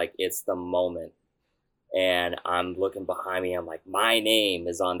line, like it's the moment, and I'm looking behind me. I'm like, my name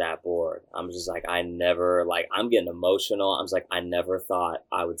is on that board. I'm just like, I'm getting emotional. I'm just like, I never thought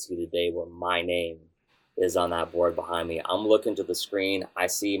I would see the day where my name is on that board behind me. I'm looking to the screen. I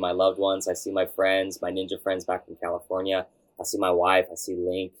see my loved ones. I see my friends, my ninja friends back from California. I see my wife. I see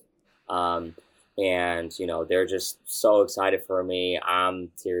Link. And, they're just so excited for me. I'm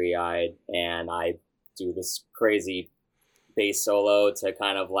teary-eyed, and I do this crazy bass solo to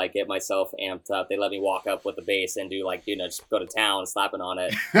kind of like get myself amped up. They let me walk up with the bass and do like, just go to town slapping on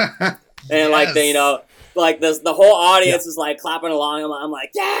it. And like the whole audience is like clapping along. I'm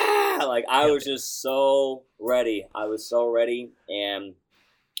like, yeah, like I was just so ready. I was so ready, and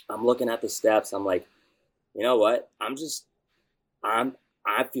I'm looking at the steps. I'm like, you know what?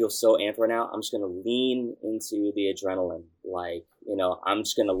 I feel so amped right now. I'm just gonna lean into the adrenaline. Like, I'm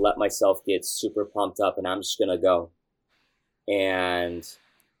just gonna let myself get super pumped up, and I'm just gonna go. And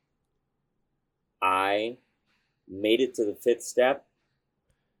I made it to the 5th step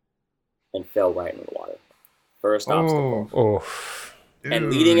and fell right into the water. First obstacle.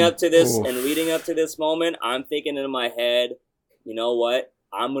 And leading up to this moment, I'm thinking in my head, you know what?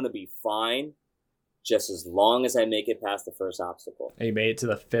 I'm gonna be fine, just as long as I make it past the first obstacle. And you made it to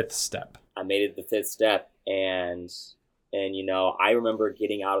the 5th step. I made it to the 5th step, and I remember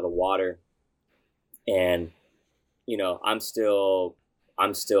getting out of the water, and I'm still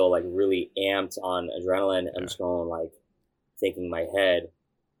like really amped on adrenaline. I'm just going like thinking in my head,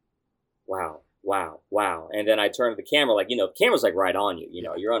 wow. And then I turn to the camera, like, the camera's like right on you.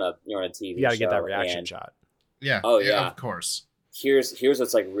 You're on a TV. You gotta show, get that reaction shot. Yeah. Oh yeah. Of course. Here's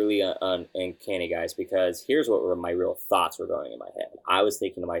what's like really uncanny, guys, because here's what my real thoughts were going in my head. I was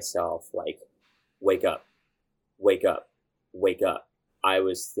thinking to myself, like, wake up. I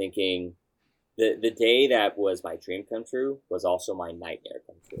was thinking the day that was my dream come true was also my nightmare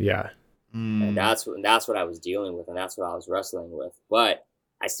come true. Yeah. And that's what I was dealing with, and that's what I was wrestling with. But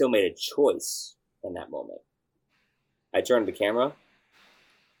I still made a choice in that moment. I turned the camera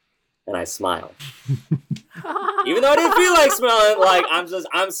and I smiled. Even though I didn't feel like smiling, like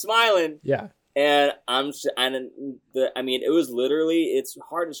I'm smiling. Yeah. And it was literally, it's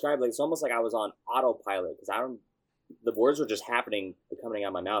hard to describe. Like, it's almost like I was on autopilot, because the words were just coming out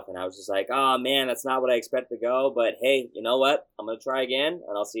of my mouth, and I was just like, oh man, that's not what I expected to go, but hey, you know what? I'm going to try again,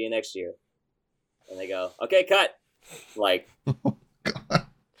 and I'll see you next year. And they go, okay, cut. Like,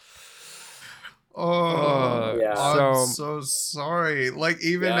 oh, yeah. I'm so sorry. Like,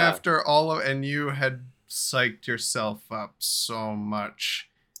 even after and you had psyched yourself up so much.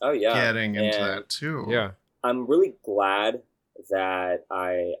 Oh yeah, getting into that too. Yeah, I'm really glad that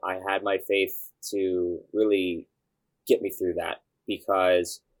I had my faith to really get me through that,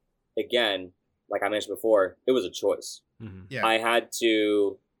 because again, like I mentioned before, it was a choice. Mm-hmm. Yeah, I had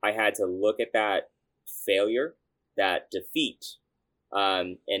to look at that failure, that defeat,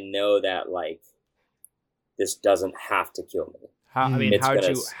 and know that like this doesn't have to kill me. How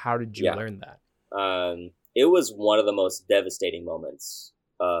did you learn that? It was one of the most devastating moments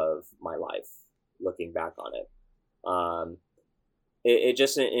of my life, looking back on it. It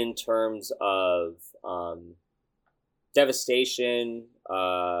just in terms of devastation,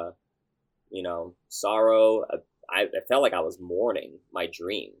 sorrow. I felt like I was mourning my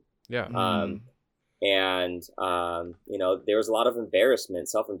dream. Yeah. And there was a lot of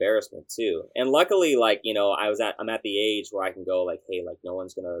self-embarrassment too. And luckily, like, I'm at the age where I can go like, hey, like, no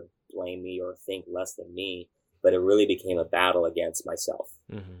one's gonna blame me or think less than me. But it really became a battle against myself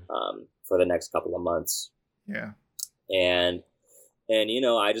for the next couple of months. Yeah. And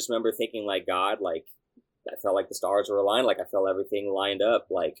I just remember thinking, like, God, like, I felt like the stars were aligned, like I felt everything lined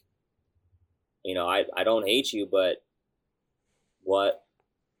up, like, I don't hate you, but what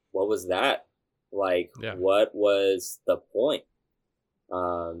was that? Like, what was the point?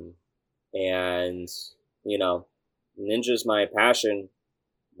 And ninja's my passion,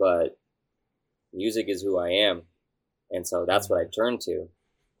 but music is who I am. And so that's what I turned to,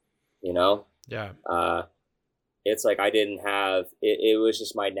 Yeah. It's like I didn't have, it was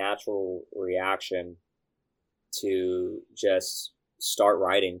just my natural reaction to just start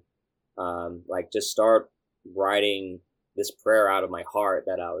writing. Just start writing this prayer out of my heart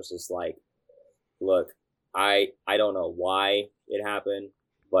that I was just like, look, I don't know why it happened,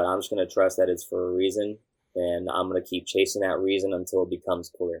 but I'm just going to trust that it's for a reason. And I'm going to keep chasing that reason until it becomes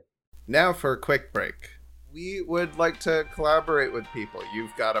clear. Now for a quick break. We would like to collaborate with people.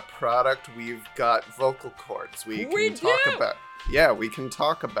 You've got a product. We've got vocal cords. We can talk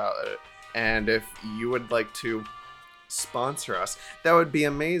about it. And if you would like to sponsor us, that would be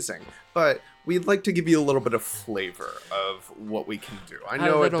amazing. But we'd like to give you a little bit of flavor of what we can do. I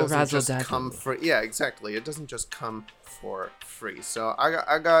know it doesn't just come for... Yeah, exactly. It doesn't just come for free. So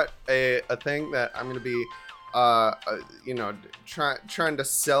I got a thing that I'm going to be... trying to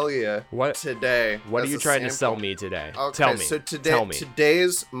sell you today. What are you trying to sell me today? Okay, Tell me. So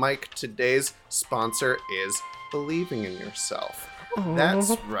today's sponsor is believing in yourself.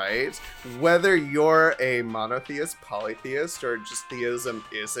 That's right. Whether you're a monotheist, polytheist, or just theism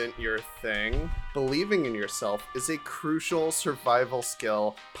isn't your thing, believing in yourself is a crucial survival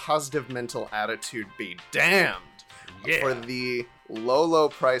skill. Positive mental attitude be damned. Yeah. For the low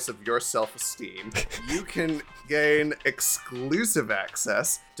price of your self-esteem, you can gain exclusive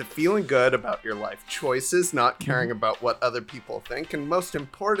access to feeling good about your life choices, not caring about what other people think, and most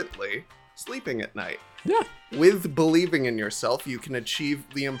importantly, sleeping at night. Yeah. With believing in yourself, you can achieve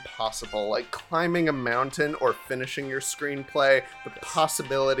the impossible, like climbing a mountain or finishing your screenplay. The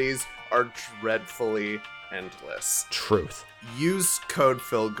possibilities are dreadfully endless. Truth. Use code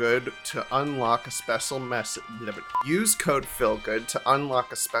FEELGOOD to unlock a special message. Use code FEELGOOD to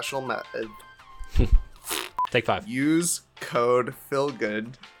unlock a special method. Take 5. Use code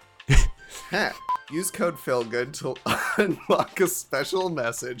FEELGOOD. Use code FEELGOOD to unlock a special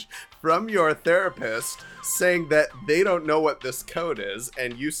message from your therapist saying that they don't know what this code is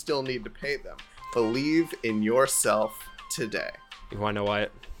and you still need to pay them. Believe in yourself today. You want to know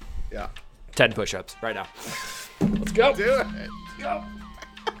what? Yeah. 10 push-ups right now. Let's go. Do it. Go.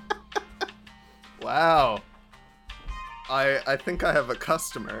 Wow. I think I have a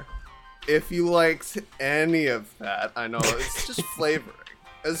customer. If you liked any of that, I know it's just flavoring.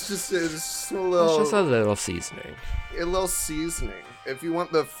 It's just a little seasoning. A little seasoning. If you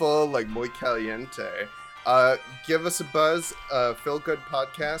want the full, like, muy caliente, give us a buzz,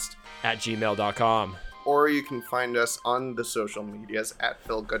 feelgoodpodcast @gmail.com. Or you can find us on the social medias at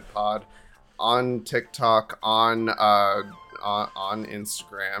feelgoodpod, on TikTok, on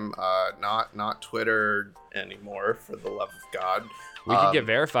Instagram, not Twitter anymore, for the love of God. We can get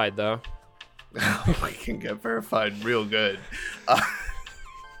verified though. We can get verified real good.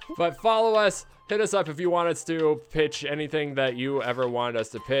 But follow us, hit us up if you want us to pitch anything that you ever wanted us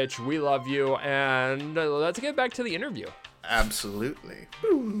to pitch. We love you, and let's get back to the interview. Absolutely.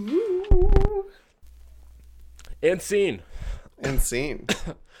 And scene.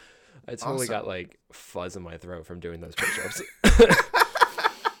 I totally got like fuzz in my throat from doing those push-ups.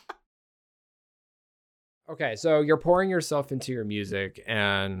 Okay, so you're pouring yourself into your music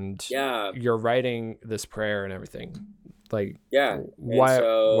and you're writing this prayer and everything. Like, why?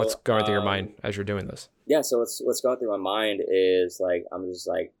 So, what's going through your mind as you're doing this? Yeah, so what's going through my mind is like I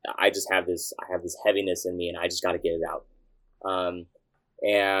have this heaviness in me and I just got to get it out.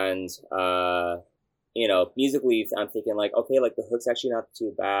 Musically, I'm thinking like, okay, like the hook's actually not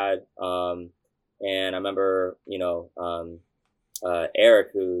too bad. And I remember,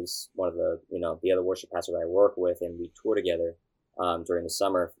 Eric, who's one of the other worship pastors I work with, and we tour together during the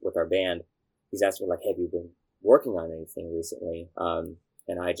summer with our band. He's asked me like, have you been working on anything recently?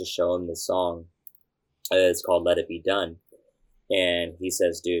 And I just show him this song. It's called Let It Be Done. And he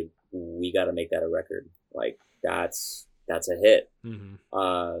says, dude, we got to make that a record. Like that's a hit. Mm-hmm.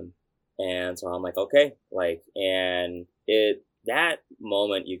 And so I'm like, okay, like, and that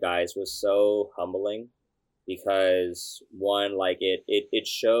moment, you guys, was so humbling because one, like it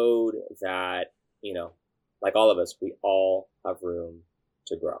showed that like all of us, we all have room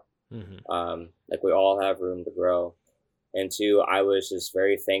to grow. Like we all have room to grow. And two, I was just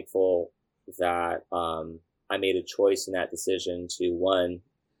very thankful that I made a choice in that decision to, one,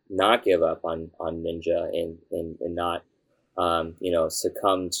 not give up on Ninja and not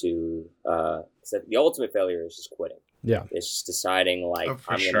succumb to the ultimate failure is just quitting. Yeah, it's just deciding like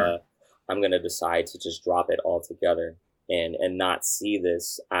sure. I'm gonna decide to just drop it altogether and not see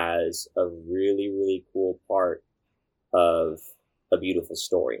this as a really, really cool part of a beautiful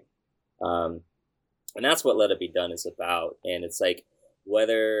story. And that's what Let It Be Done is about. And it's like,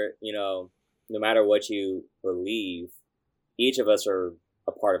 whether, no matter what you believe, each of us are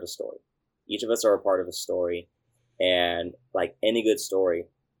a part of a story. Each of us are a part of a story. And like any good story,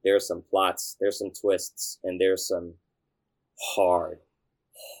 there's some plots, there's some twists, and there's some hard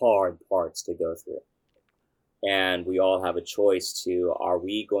parts to go through. And we all have a choice to, are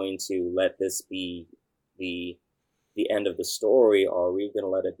we going to let this be the end of the story, or are we going to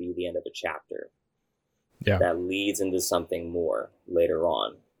let it be the end of a chapter that leads into something more later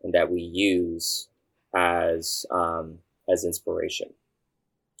on, and that we use as inspiration?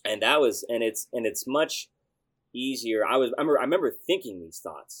 And that was, and it's much easier. I remember thinking these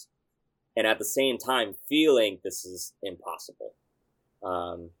thoughts, and at the same time feeling this is impossible.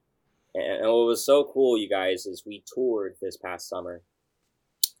 And what was so cool, you guys, is we toured this past summer,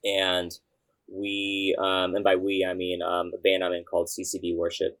 and we, and by we, I mean a band I'm in called CCB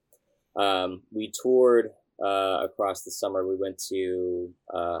Worship. We toured across the summer. We went to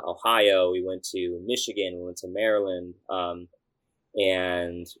Ohio, we went to Michigan, we went to Maryland,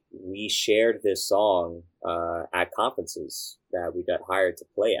 and we shared this song at conferences that we got hired to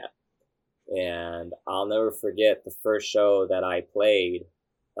play at. And I'll never forget the first show that I played.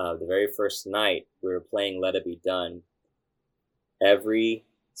 The very first night we were playing Let It Be Done, every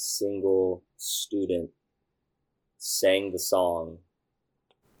single student sang the song.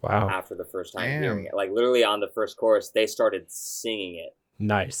 Wow. After the first time hearing it. Like literally on the first chorus, they started singing it.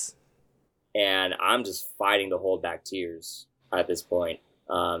 Nice. And I'm just fighting to hold back tears at this point.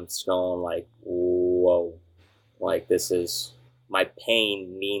 Just going like, whoa. Like this is, my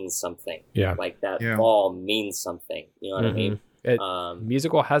pain means something. Yeah. Like that fall means something. You know what I mean?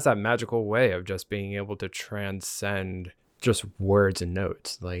 Musical has that magical way of just being able to transcend just words and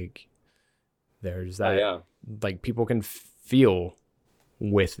notes. Like there's that, like people can feel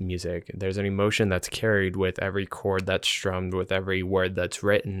with music. There's an emotion that's carried with every chord that's strummed, with every word that's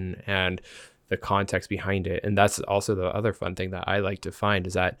written, and the context behind it. And that's also the other fun thing that I like to find,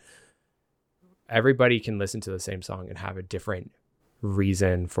 is that everybody can listen to the same song and have a different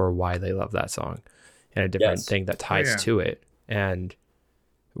reason for why they love that song, and a different thing that ties to it. And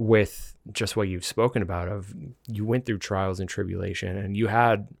with just what you've spoken about, of you went through trials and tribulation, and you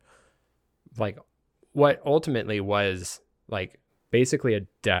had like what ultimately was like basically a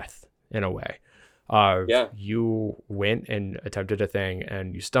death in a way. You went and attempted a thing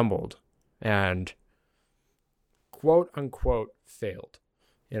and you stumbled and quote unquote failed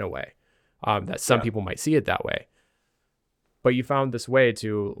in a way, that some people might see it that way. But you found this way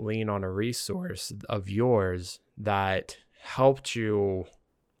to lean on a resource of yours that helped you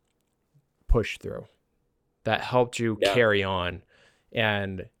push through, that helped you carry on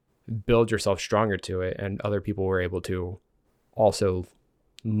and build yourself stronger to it. And other people were able to also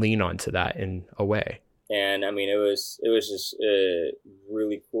lean onto that in a way. And I mean, it was just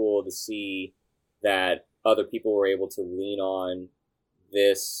really cool to see that other people were able to lean on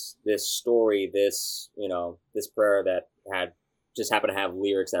this story, this prayer that had just happened to have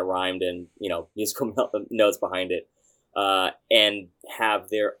lyrics that rhymed and, musical notes behind it, and have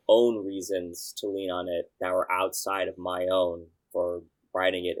their own reasons to lean on it that were outside of my own for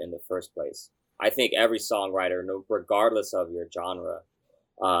writing it in the first place. I think every songwriter, regardless of your genre,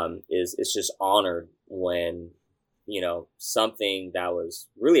 is just honored when, something that was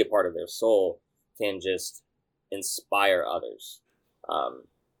really a part of their soul can just inspire others.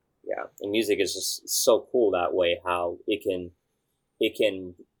 And music is just so cool that way, how it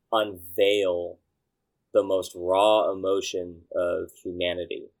can unveil the most raw emotion of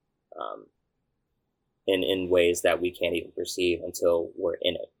humanity, in ways that we can't even perceive until we're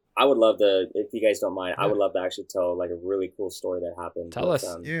in it. I would love to, if you guys don't mind, I would love to actually tell like a really cool story that happened. Tell us.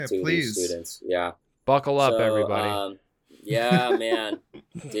 Two please. Students. Yeah. Buckle up, everybody. Yeah, man.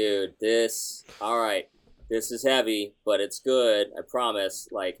 Dude, all right. This is heavy, but it's good. I promise.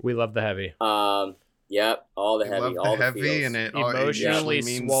 Like, we love the heavy. Yep. All the heavy. All the heavy, feels. and it emotionally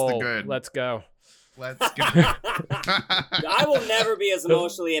means swole. the good. Let's go. Let's go. I will never be as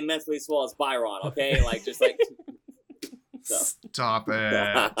emotionally and mentally swole as Byron. Okay, like just like. So. Stop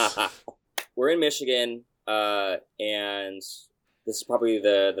it. we're in Michigan, and this is probably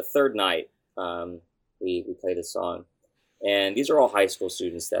the third night we play this song. And these are all high school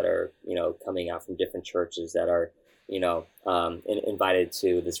students that are, coming out from different churches that are, invited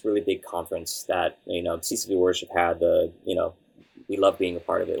to this really big conference that, CCV Worship had. We love being a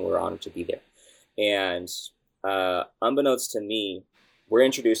part of it, and we're honored to be there. And unbeknownst to me, we're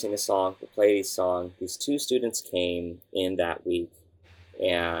introducing a song, we play this song. These two students came in that week,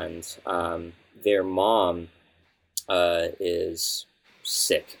 and their mom is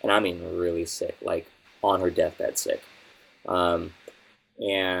sick, and I mean really sick, like on her deathbed sick. And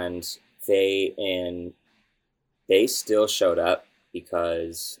they still showed up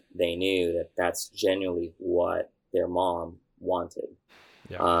because they knew that that's genuinely what their mom wanted.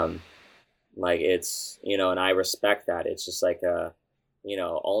 Yeah. Like it's, and I respect that. It's just like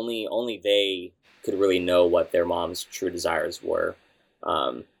only they could really know what their mom's true desires were.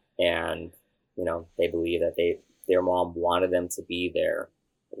 And they believe that their mom wanted them to be there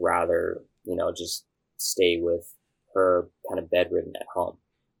rather, just stay with her kind of bedridden at home.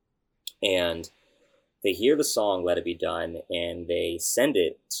 And they hear the song Let It Be Done, and they send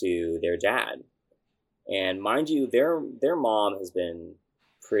it to their dad. And mind you, their mom has been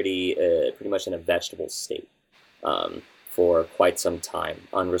pretty much in a vegetable state for quite some time,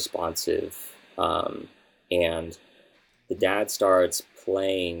 unresponsive. And the dad starts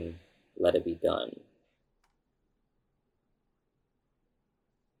playing Let It Be Done.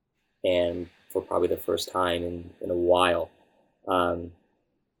 And for probably the first time in a while,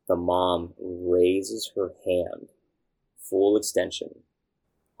 the mom raises her hand, full extension,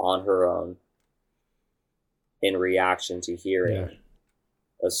 on her own, in reaction to hearing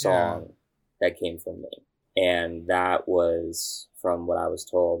a song that came from me. And that was, from what I was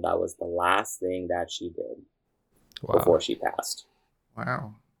told, that was the last thing that she did before she passed.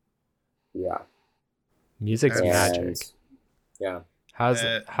 Wow. Yeah. Music's magic. Yeah. How's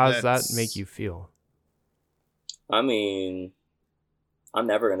that make you feel? I mean, I'm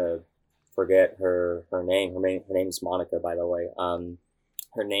never gonna forget her name. Her name's Monica, by the way.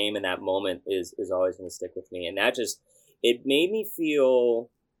 Her name in that moment is always gonna stick with me, and that it made me feel.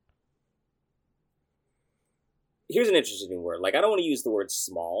 Here's an interesting word. Like, I don't want to use the word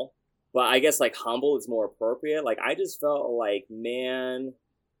small, but I guess like humble is more appropriate. Like, I just felt like, man,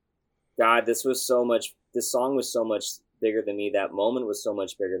 God, this song was so much bigger than me. That moment was so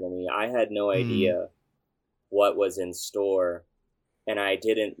much bigger than me. I had no idea what was in store, and I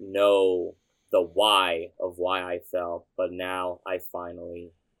didn't know the why of why I felt, but now I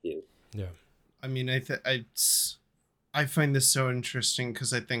finally do. Yeah. I mean, I find this so interesting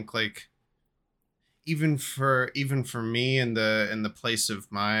because I think, like, even for me in the place of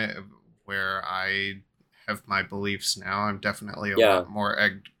where I have my beliefs now, I'm definitely a lot more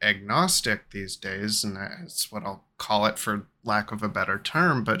agnostic these days, and that's what I'll call it for lack of a better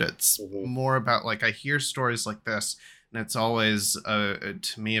term. But it's more about, like, I hear stories like this, and it's always to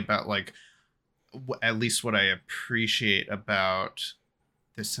me about, like, at least what I appreciate about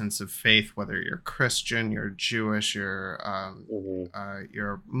this sense of faith, whether you're Christian, you're Jewish, you're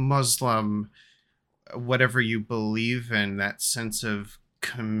Muslim, whatever you believe in, that sense of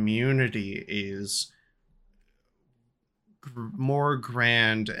community is more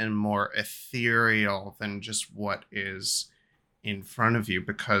grand and more ethereal than just what is in front of you,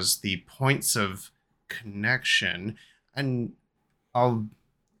 because the points of connection, and I'll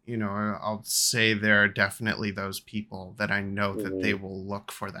say there are definitely those people that I know that they will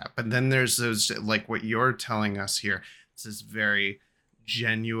look for that. But then there's those, like what you're telling us here, it's this very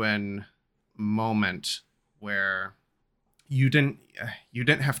genuine moment where you didn't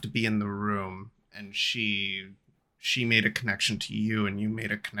have to be in the room, and she made a connection to you, and you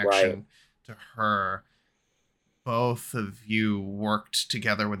made a connection to her. Both of you worked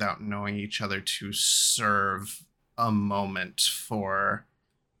together without knowing each other to serve a moment for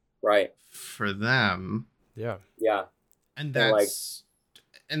them. Yeah. And that's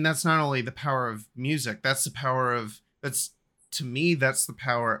not only the power of music, that's the power of the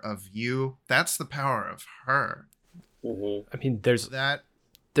power of you. That's the power of her. I mean, there's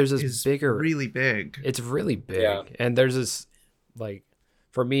this bigger, really big. It's really big. And there's this, like,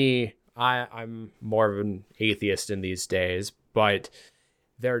 for me, I'm more of an atheist in these days, but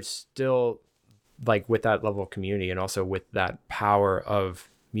there's still, like, with that level of community and also with that power of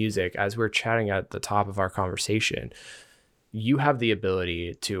music, as we're chatting at the top of our conversation, you have the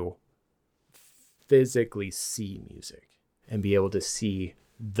ability to physically see music and be able to see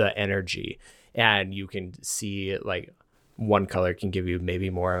the energy, and you can see, like, one color can give you maybe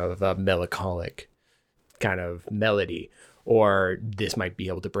more of a melancholic kind of melody, or this might be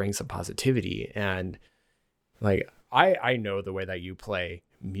able to bring some positivity. And like, I know the way that you play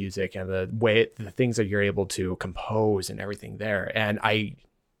music and the things that you're able to compose and everything there. And I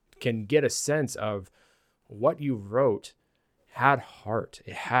can get a sense of what you wrote had heart.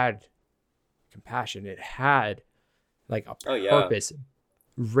 It had compassion. It had like a purpose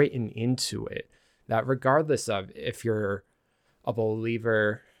written into it, that regardless of if you're a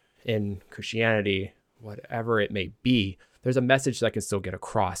believer in Christianity, whatever it may be, there's a message that can still get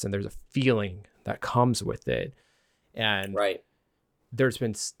across, and there's a feeling that comes with it. And there's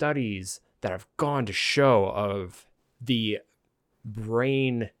been studies that have gone to show of the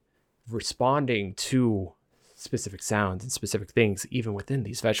brain responding to specific sounds and specific things, even within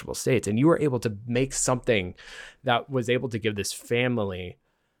these vegetable states. And you were able to make something that was able to give this family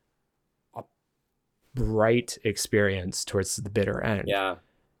a bright experience towards the bitter end. Yeah.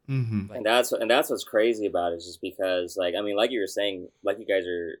 Mm-hmm. And that's what's crazy about it, is just because, like, I mean, like you were saying, like you guys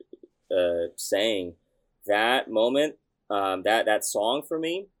are saying, that moment, that song for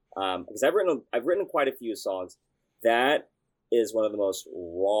me, because I've written quite a few songs. That is one of the most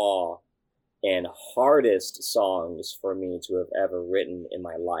raw and hardest songs for me to have ever written in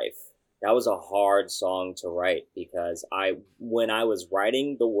my life. That was a hard song to write, because when I was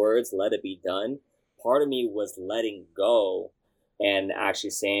writing the words, "Let it be done," part of me was letting go and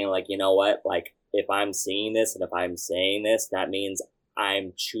actually saying, like, you know what, like, if I'm singing this and if I'm saying this, that means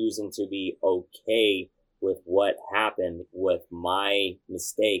I'm choosing to be okay with what happened with my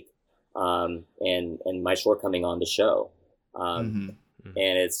mistake, and my shortcoming on the show. And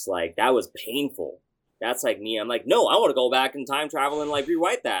it's like, that was painful. That's like me. I'm like, no, I want to go back in time travel and like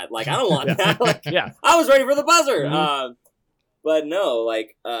rewrite that. Like, I don't want that. Like, I was ready for the buzzer. But no,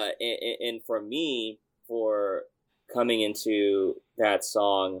 like, and for me, for coming into that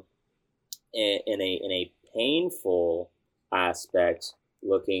song in a painful aspect,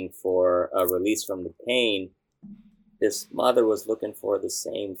 looking for a release from the pain, this mother was looking for the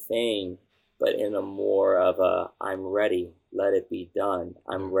same thing, but in a more of a, I'm ready, let it be done.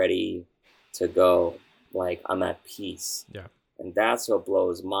 I'm ready to go. Like, I'm at peace. Yeah. And that's what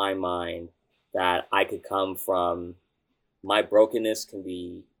blows my mind, that I could come from, my brokenness can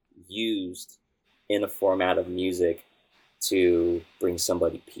be used in a format of music to bring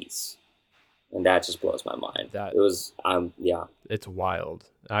somebody peace. And that just blows my mind. It's wild.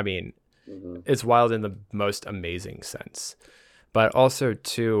 I mean, it's wild in the most amazing sense. But also,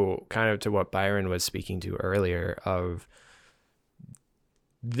 too, kind of to what Byron was speaking to earlier, of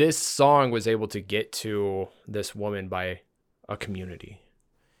this song was able to get to this woman by a community.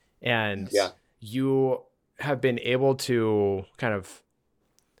 And you have been able to kind of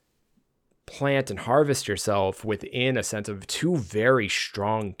plant and harvest yourself within a sense of two very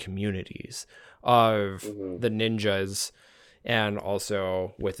strong communities of the ninjas, and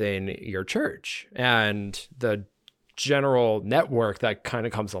also within your church and the general network that kind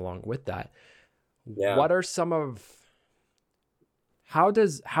of comes along with that. What are some of, how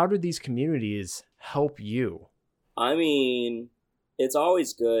do these communities help you? I mean, it's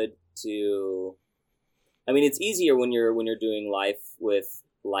always good to, I mean, it's easier when you're doing life with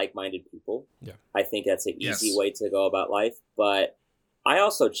like-minded people. Yeah. I think that's an easy way to go about life, but I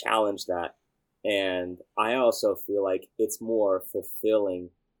also challenge that. And I also feel like it's more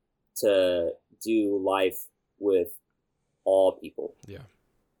fulfilling to do life with all people. Yeah.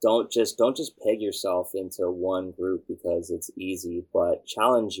 Don't just peg yourself into one group because it's easy, but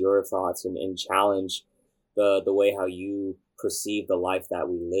challenge your thoughts and challenge the way how you perceive the life that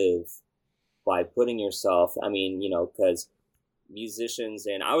we live by putting yourself, I mean, you know, because musicians,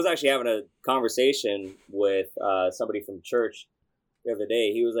 and I was actually having a conversation with somebody from church the other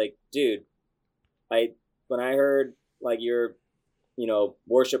day. He was like, dude, when I heard like you're, you know,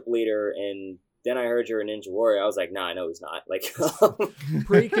 worship leader, and then I heard you're a ninja warrior, I was like, nah, I know he's not. Like,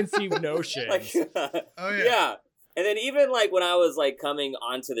 preconceived notions. Like, yeah. And then even like when I was like coming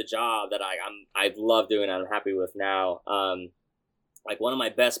onto the job that I love doing, I'm happy with now. Like one of my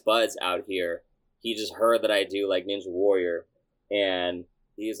best buds out here, he just heard that I do like Ninja Warrior, and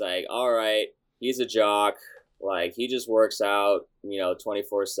he's like, all right, he's a jock. Like, he just works out, you know,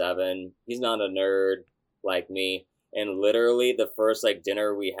 24/7. He's not a nerd like me. And literally the first like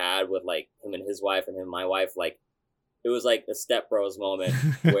dinner we had with like him and his wife and him and my wife, like it was like the Step Bros moment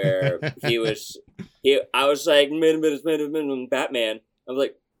where I was like, Batman. I was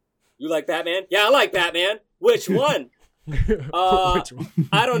like, you like Batman? Yeah, I like Batman. Which one? Which one?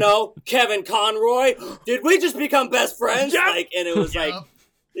 I don't know. Kevin Conroy. Did we just become best friends? Yep. Like, and it was like,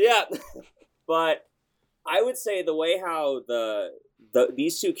 yeah. But I would say the way how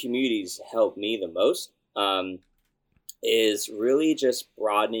these two communities helped me the most, is really just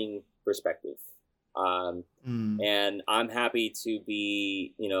broadening perspective. Mm. And I'm happy to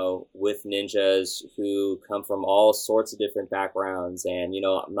be, with ninjas who come from all sorts of different backgrounds. And,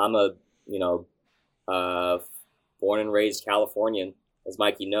 I'm a, you know, uh, born and raised Californian, as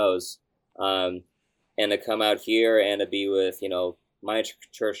Mikey knows. Um, and to come out here and to be with, my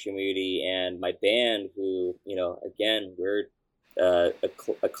church community and my band, who, again, we're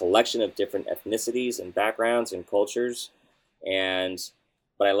a collection of different ethnicities and backgrounds and cultures. And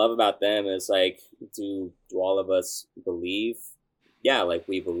what I love about them is like, do all of us believe? Yeah, like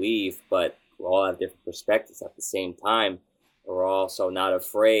we believe, but we all have different perspectives at the same time. We're also not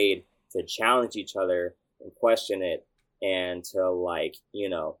afraid to challenge each other and question it, and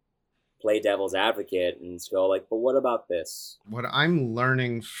to play devil's advocate and just go like, but what about this? What I'm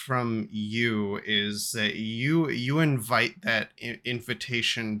learning from you is that you invite that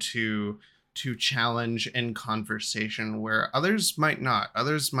invitation to challenge and conversation where others might not.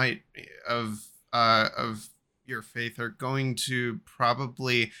 Others might of your faith are going to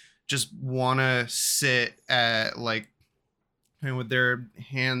probably just want to sit at like with their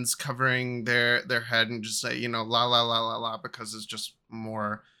hands covering their head and just say, la la la la la, because it's just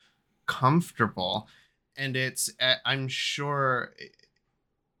more comfortable. And I'm sure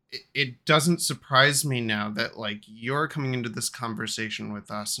it doesn't surprise me now that like you're coming into this conversation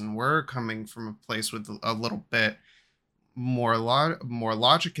with us and we're coming from a place with a little bit more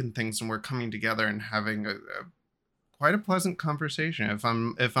logic and things, and we're coming together and having a quite a pleasant conversation, if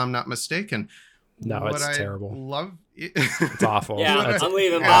I'm not mistaken. No, it's terrible. It's awful. Yeah, it's I'm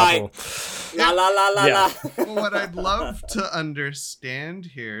leaving. Bye. La la la la Yeah. la. What I'd love to understand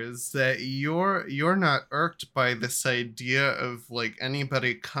here is that you're not irked by this idea of like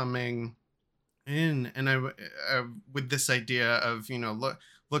anybody coming in, and I with this idea of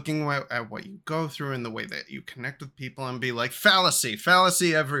looking at what you go through and the way that you connect with people and be like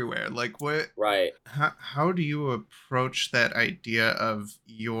fallacy everywhere. Like what? Right. How do you approach that idea of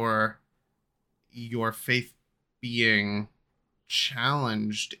your faith being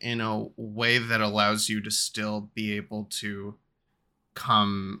challenged in a way that allows you to still be able to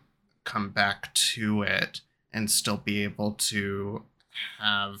come back to it and still be able to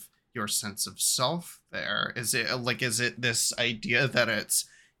have your sense of self there? Is it this idea that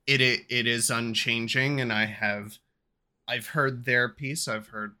it is unchanging, and I've heard their piece, I've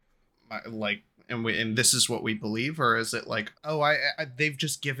heard and this is what we believe? Or is it like, oh, I they've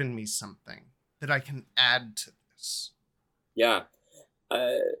just given me something that I can add to this? Yeah.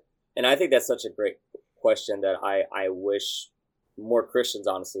 And I think that's such a great question that I wish more Christians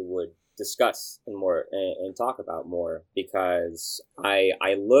honestly would discuss and talk about more, because I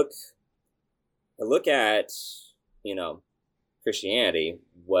look at, Christianity.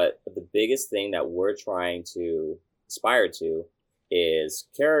 What the biggest thing that we're trying to aspire to is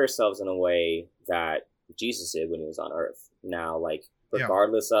carry ourselves in a way that Jesus did when he was on earth. Now, like,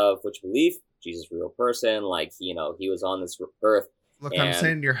 regardless of which belief, Jesus is a real person, like, he was on this earth. Look, I'm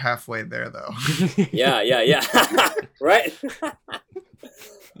saying you're halfway there, though. Yeah. Right?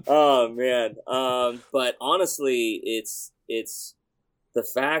 Oh, man. But honestly, it's the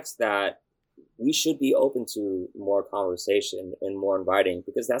fact that we should be open to more conversation and more inviting,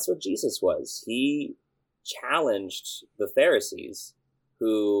 because that's what Jesus was. He challenged the Pharisees,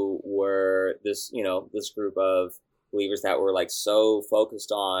 who were this group of believers that were like so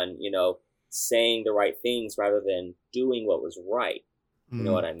focused on, saying the right things rather than doing what was right. You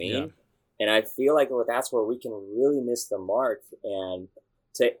know what I mean? Yeah. And I feel like that's where we can really miss the mark. And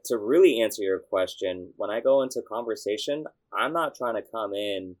to really answer your question, when I go into conversation, I'm not trying to come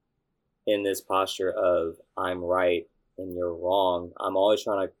in this posture of I'm right and you're wrong. I'm always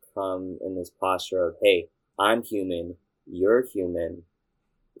trying to come in this posture of, hey, I'm human, you're human.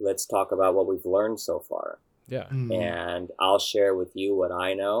 Let's talk about what we've learned so far. Yeah. Mm-hmm. And I'll share with you what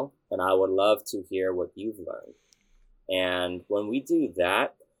I know, and I would love to hear what you've learned. And when we do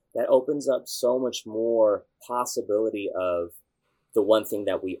that, that opens up so much more possibility of the one thing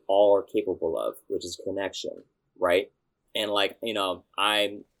that we all are capable of, which is connection, right? And like,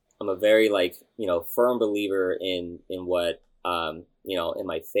 I'm a very firm believer in what in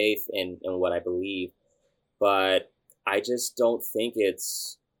my faith and what I believe, but I just don't think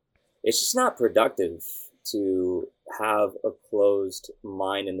it's just not productive to have a closed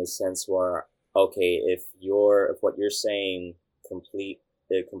mind, in the sense where, okay, if what you're saying completely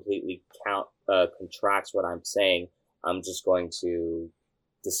contracts what I'm saying, I'm just going to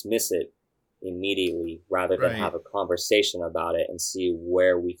dismiss it immediately rather than have a conversation about it and see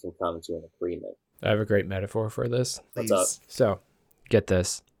where we can come to an agreement. I have a great metaphor for this. What's up? So, get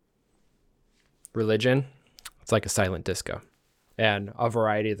this. Religion, It's like a silent disco. And a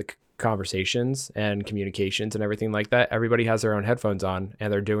variety of the conversations and communications and everything like that, everybody has their own headphones on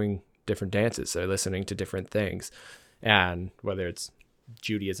and they're doing different dances. They're listening to different things. And whether it's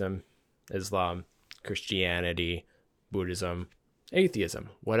Judaism, Islam, Christianity, Buddhism, atheism,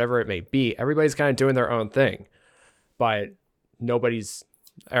 whatever it may be, everybody's kind of doing their own thing. But nobody's,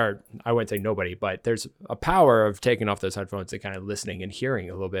 or I wouldn't say nobody, but there's a power of taking off those headphones and kind of listening and hearing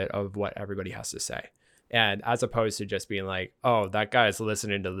a little bit of what everybody has to say. And as opposed to just being like, oh, that guy's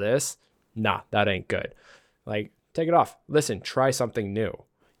listening to this. Nah, that ain't good. Like, take it off. Listen, try something new.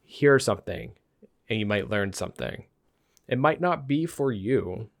 Hear something, and you might learn something. It might not be for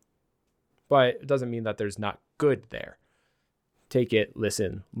you, but it doesn't mean that there's not good there. Take it,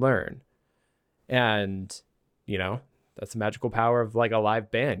 listen, learn. And, you know, that's the magical power of like a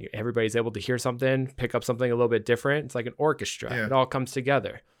live band. Everybody's able to hear something, pick up something a little bit different. It's like an orchestra. Yeah. It all comes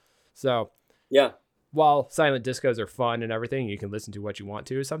together. So, yeah. While silent discos are fun and everything, you can listen to what you want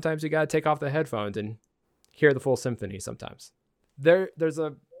to. Sometimes you got to take off the headphones and hear the full symphony sometimes. There's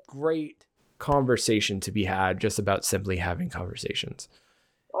a great conversation to be had just about simply having conversations.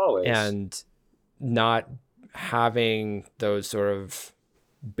 Always. And not having those sort of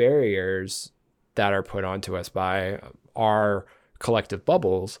barriers that are put onto us by our collective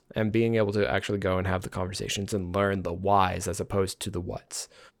bubbles, and being able to actually go and have the conversations and learn the whys as opposed to the whats.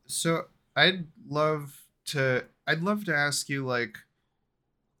 So I'd love to ask you, like,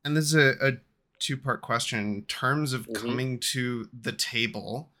 and this is a two-part question in terms of coming to the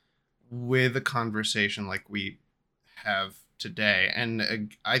table with a conversation like we have today.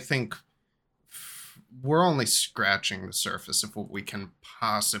 And I think we're only scratching the surface of what we can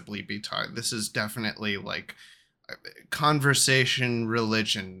possibly be taught. This is definitely like conversation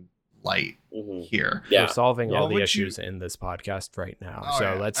religion light here. Yeah. We're solving all the issues in this podcast right now.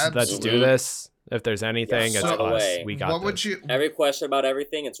 So let's do this. If there's anything, it's us. We got this. Every question about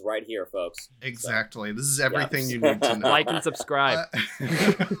everything, it's right here, folks. Exactly. So. This is everything you need to know. Like and subscribe.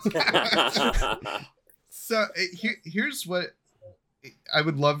 So here's what I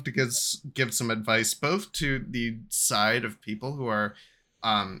would love to give some advice, both to the side of people who are,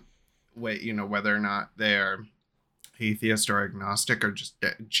 whether or not they're atheist or agnostic or just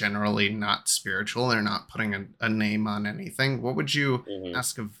generally not spiritual. They're not putting a name on anything. What would you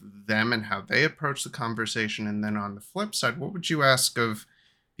ask of them and how they approach the conversation? And then on the flip side, what would you ask of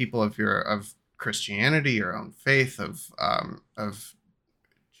people of Christianity, your own faith, of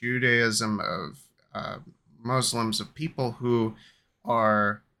Judaism, of Muslims, of people who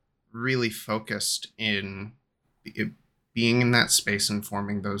are really focused in being in that space and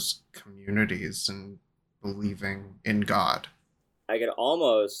forming those communities and believing in God? I could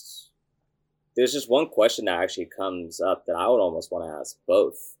there's just one question that actually comes up that I would almost want to ask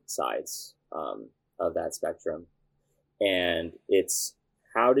both sides of that spectrum. And it's,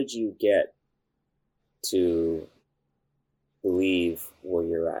 how did you get to believe where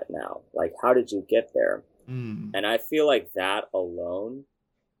you're at now? Like, how did you get there? And I feel like that alone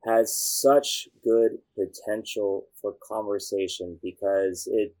has such good potential for conversation, because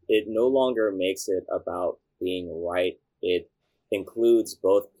it no longer makes it about being right. It includes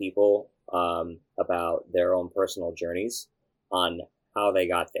both people about their own personal journeys on how they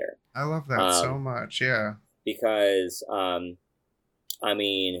got there. I love that so much. Yeah. Because, I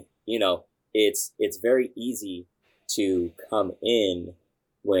mean, it's very easy to come in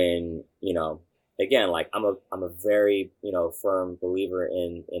when, again, like I'm a very, firm believer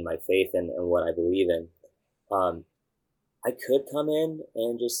in my faith and what I believe in. I could come in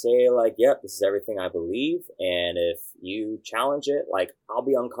and just say like, yep, this is everything I believe. And if you challenge it, like, I'll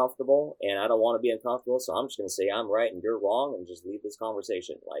be uncomfortable and I don't want to be uncomfortable. So I'm just going to say I'm right and you're wrong and just leave this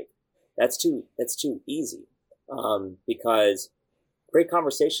conversation. Like, that's too easy. Because great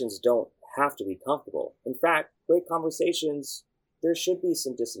conversations don't have to be comfortable. In fact, great conversations, there should be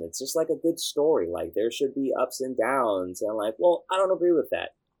some dissonance, just like a good story. Like, there should be ups and downs and like, well, I don't agree with that.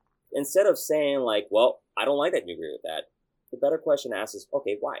 Instead of saying like, well, I don't like that you agree with that, the better question to ask is,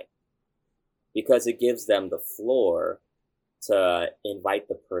 okay, why? Because it gives them the floor to invite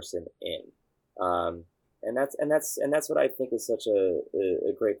the person in. And that's what I think is such a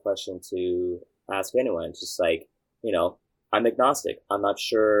great question to ask anyone. Just like, I'm agnostic. I'm not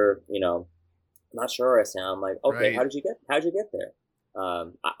sure, I'm not sure I sound. I'm like, okay, right. How'd you get there?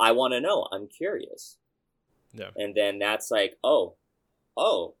 I want to know. I'm curious. Yeah. And then that's like, oh,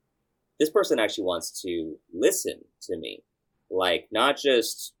 this person actually wants to listen to me. Like, not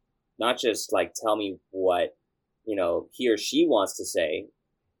just like tell me what, he or she wants to say.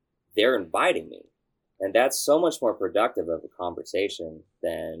 They're inviting me. And that's so much more productive of a conversation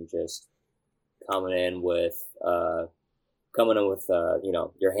than just coming in with your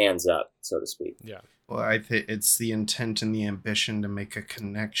hands up, so to speak. Yeah. Well, I think it's the intent and the ambition to make a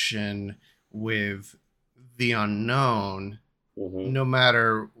connection with the unknown. No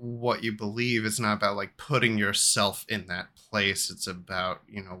matter what you believe, it's not about like putting yourself in that place. It's about,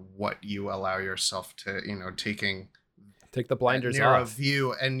 what you allow yourself to, Take the blinders narrow off.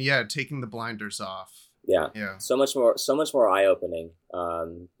 view, and taking the blinders off. Yeah. So much more eye-opening.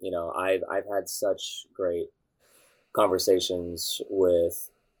 I've had such great conversations with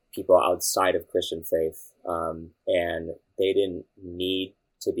people outside of Christian faith, and they didn't need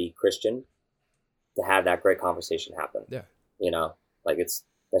to be Christian to have that great conversation happen. Yeah. That's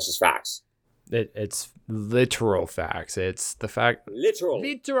just facts. It's literal facts. It's the fact. Literal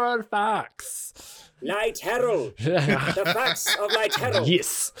facts. Literal. The facts of literal.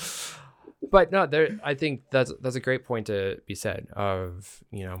 Yes. But no, I think that's a great point to be said of,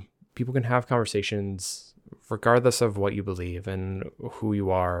 people can have conversations regardless of what you believe and who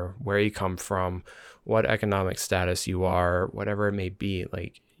you are, where you come from, what economic status you are, whatever it may be.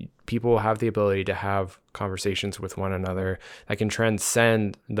 Like, people have the ability to have conversations with one another that can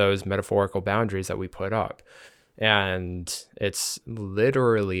transcend those metaphorical boundaries that we put up. And it's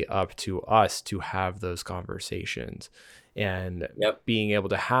literally up to us to have those conversations, and being able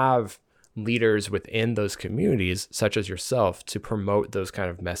to have leaders within those communities, such as yourself, to promote those kind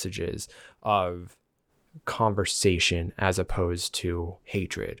of messages of conversation as opposed to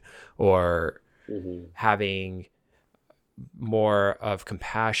hatred, or having more of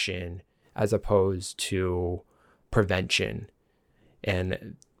compassion as opposed to prevention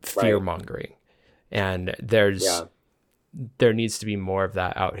and fear mongering. And there needs to be more of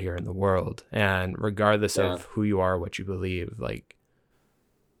that out here in the world. And regardless of who you are, what you believe, like,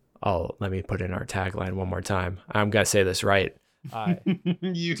 let me put in our tagline one more time. I'm going to say this right.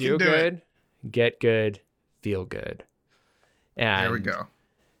 You do good, get good, feel good. And there we go.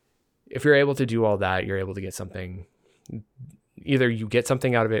 If you're able to do all that, you're able to get something. Either you get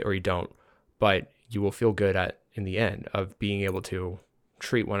something out of it or you don't, but you will feel good in the end of being able to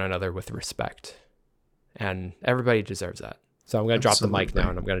treat one another with respect. And everybody deserves that. So I'm going to drop the mic now,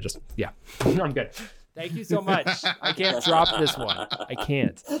 and I'm going to I'm good. Thank you so much. I can't drop this one. I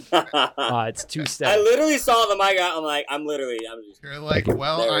can't. It's too sad. I literally saw the mic out. I'm just. You're like,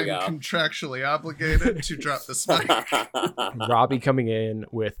 well, I'm contractually obligated to drop this mic. Robbie coming in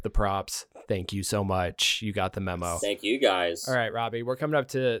with the props. Thank you so much. You got the memo. Thank you, guys. All right, Robbie, we're coming up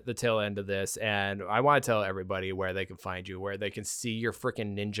to the tail end of this, and I want to tell everybody where they can find you, where they can see your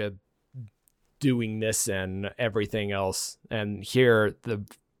freaking ninja doing this and everything else, and hear the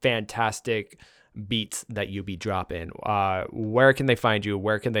fantastic beats that you be dropping. Where can they find you?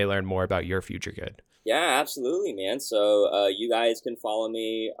 Where can they learn more about your future good? Yeah, absolutely, man. So you guys can follow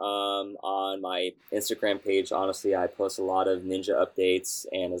me on my Instagram page. Honestly, I post a lot of ninja updates,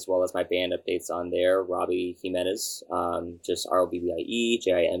 and as well as my band updates on there. Robbie Jimenez, just ROBBIE,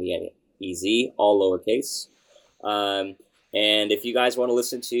 all lowercase. And if you guys want to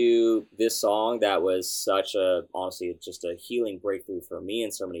listen to this song that was honestly just a healing breakthrough for me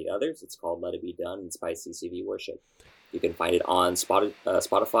and so many others, it's called Let It Be Done. It's by CCV Worship. You can find it on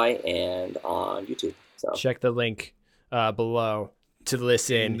Spotify and on YouTube. So check the link below to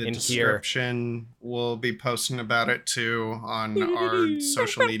listen in the and description. Hear. We'll be posting about it too on our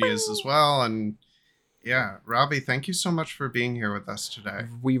social medias as well. And yeah, Robbie, thank you so much for being here with us today.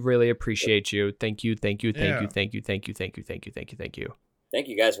 We really appreciate you. Thank you. Thank you guys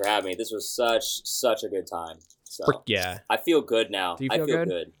for having me. This was such a good time. So yeah. I feel good now. Do you feel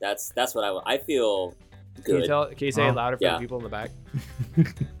good? That's what I feel good. Can you say it louder for the people in the back?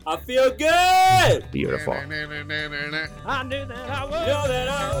 I feel good. Beautiful. I knew that I would. Know that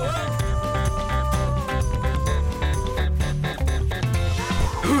I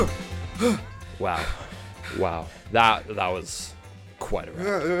would. Wow. That was quite a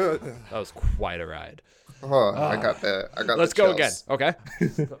ride. I got let's go again. Okay.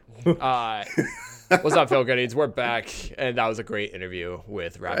 What's up, Phil Goodings? We're back, and that was a great interview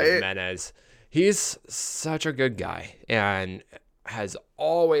with Robbie Jimenez. He's such a good guy and has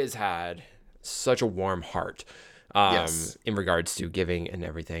always had such a warm heart in regards to giving and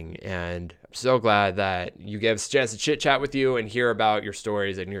everything. And I'm so glad that you gave us a chance to chit chat with you and hear about your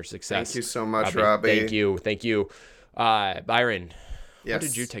stories and your success. Thank you so much, Robbie. Thank you. Byron, yes. What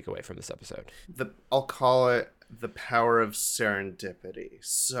did you take away from this episode? I'll call it the power of serendipity.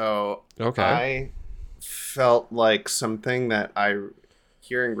 So I felt like something that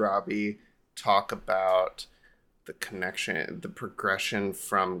hearing Robbie talk about the connection, the progression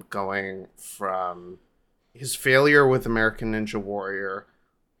from going from his failure with American Ninja Warrior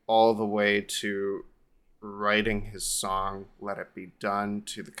all the way to writing his song Let It Be Done,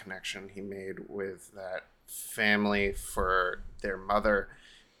 to the connection he made with that family for their mother.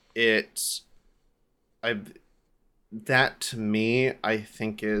 That to me, I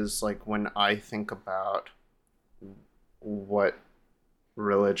think is like, when I think about what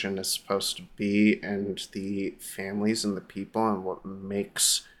religion is supposed to be, and the families and the people, and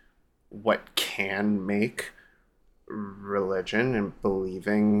what can make religion and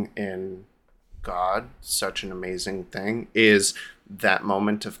believing in God such an amazing thing, is that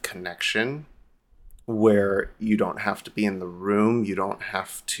moment of connection where you don't have to be in the room, you don't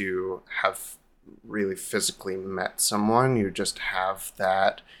have to have really physically met someone, you just have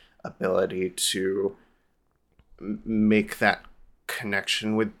that ability to make that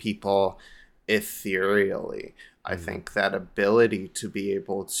connection with people ethereally. I think that ability to be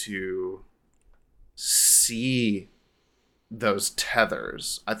able to see those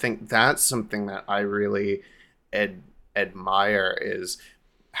tethers, I think that's something that I really admire, is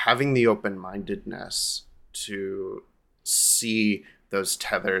having the open-mindedness to see those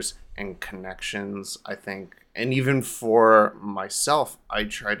tethers and connections. I think, and even for myself, I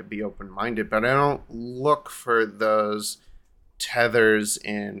try to be open-minded, but I don't look for those tethers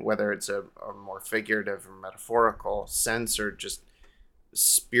in whether it's a more figurative or metaphorical sense, or just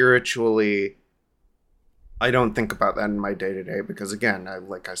spiritually. I don't think about that in my day-to-day, because again,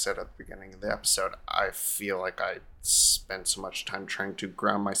 like I said at the beginning of the episode, I feel like I spend so much time trying to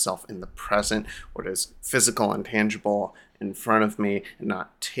ground myself in the present, what is physical and tangible in front of me, and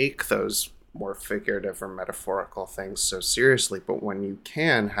not take those more figurative or metaphorical things so seriously. But when you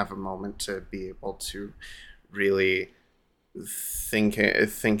can have a moment to be able to really think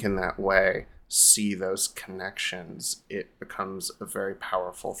in that way, see those connections, it becomes a very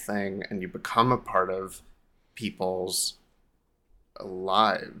powerful thing, and you become a part of people's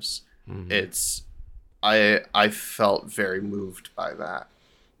lives. It's I felt very moved by that.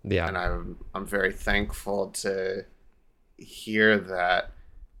 Yeah. And I'm very thankful to hear that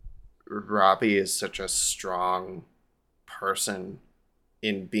Robbie is such a strong person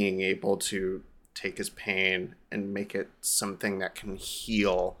in being able to take his pain and make it something that can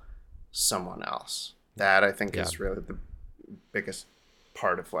heal someone else. That, I think, is really the biggest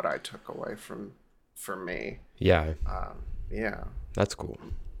part of what I took away for me. Yeah. Yeah. That's cool.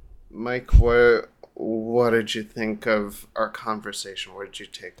 Mike, what did you think of our conversation? What did you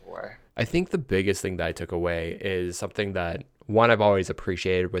take away? I think the biggest thing that I took away is something that, one, I've always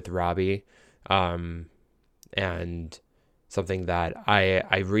appreciated with Robbie, and something that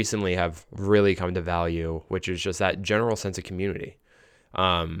I recently have really come to value, which is just that general sense of community.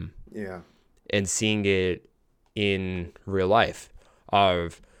 Yeah. And seeing it in real life.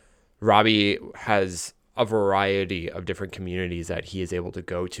 Robbie has a variety of different communities that he is able to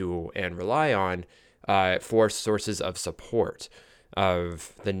go to and rely on for sources of support.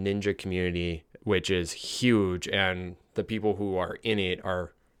 Of the ninja community, which is huge, and the people who are in it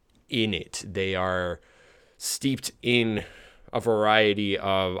are in it. They are steeped in a variety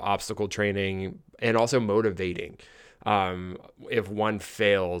of obstacle training and also motivating. If one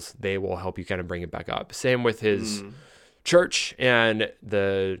fails, they will help you kind of bring it back up. Same with his church and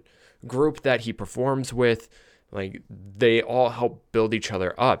the group that he performs with. Like, they all help build each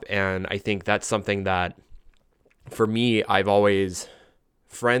other up. And I think that's something that, for me,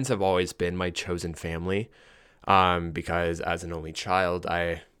 friends have always been my chosen family. Because as an only child,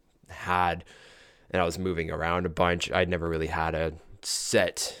 and I was moving around a bunch. I'd never really had a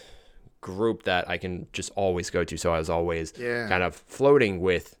set group that I can just always go to. So I was always kind of floating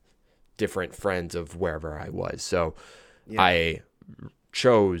with different friends of wherever I was. So I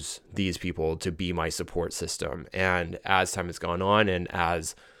chose these people to be my support system. And as time has gone on, and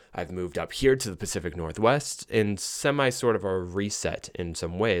as I've moved up here to the Pacific Northwest, in sort of a reset in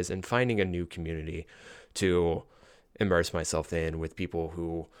some ways, and finding a new community to immerse myself in, with people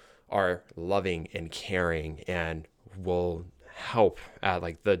who are loving and caring and will help at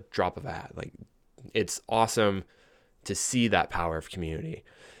like the drop of a hat. Like, it's awesome to see that power of community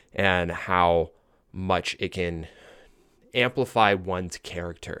and how much it can amplify one's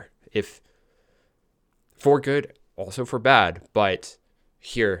character, if for good, also for bad. But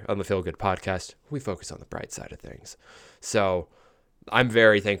here on the Feel Good podcast, we focus on the bright side of things. So I'm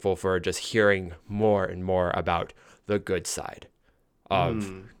very thankful for just hearing more and more about the good side of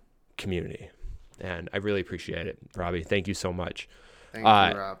community. And I really appreciate it, Robbie. Thank you so much. Thank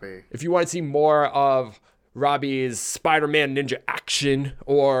you, Robbie. If you want to see more of Robbie's Spider-Man ninja action,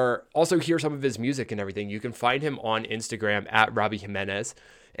 or also hear some of his music and everything, you can find him on Instagram at Robbie Jimenez.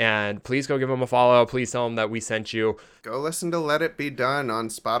 And please go give him a follow. Please tell him that we sent you. Go listen to Let It Be Done on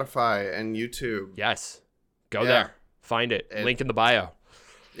Spotify and YouTube. Yes. Go there. Find it. Link in the bio.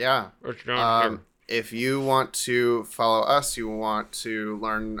 Yeah. If you want to follow us, you want to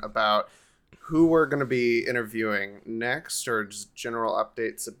learn about who we're going to be interviewing next, or just general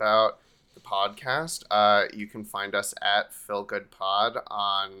updates about the podcast, you can find us at feelgoodpod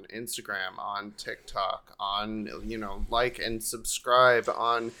on Instagram, on TikTok, on, like and subscribe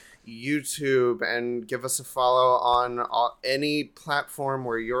on YouTube, and give us a follow on any platform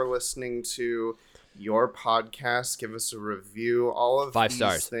where you're listening to your podcast. Give us a review. All of 5 these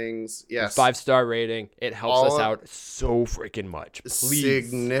stars. things. Yes. 5-star rating. It helps us out so freaking much. Please.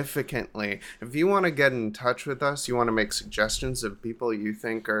 Significantly. If you want to get in touch with us, you want to make suggestions of people you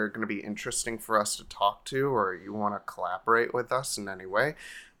think are going to be interesting for us to talk to, or you want to collaborate with us in any way,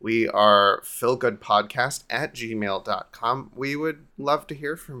 we are feelgoodpodcast@gmail.com. We would love to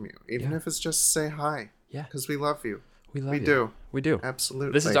hear from you, even if it's just to say hi. Yeah. Because we love you. We love you. Do. We do.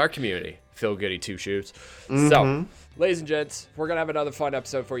 Absolutely. This is our community. Feel Goody Two Shoes. So, ladies and gents, we're going to have another fun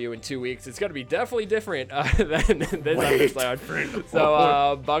episode for you in 2 weeks. It's going to be definitely different than this episode.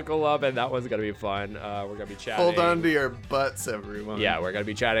 So, buckle up, and that one's going to be fun. We're going to be chatting. Hold on to your butts, everyone. Yeah, we're going to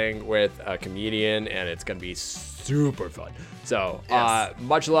be chatting with a comedian, and it's going to be super fun. So,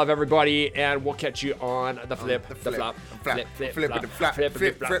 much love, everybody, and we'll catch you on the flip, the flop, flip, flip, flop, flip, flip,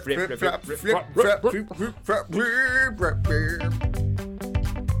 flip, flip, flip, flip,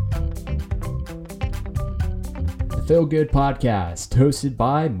 The Feel Good Podcast, hosted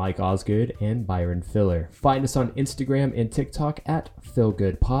by Mike Osgood and Byron Filler. Find us on Instagram and TikTok at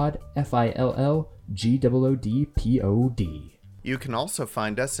FeelGoodPod, FILLGOODPOD. You can also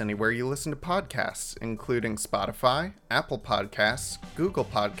find us anywhere you listen to podcasts, including Spotify, Apple Podcasts, Google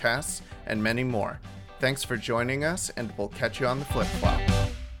Podcasts, and many more. Thanks for joining us, and we'll catch you on the flip-flop.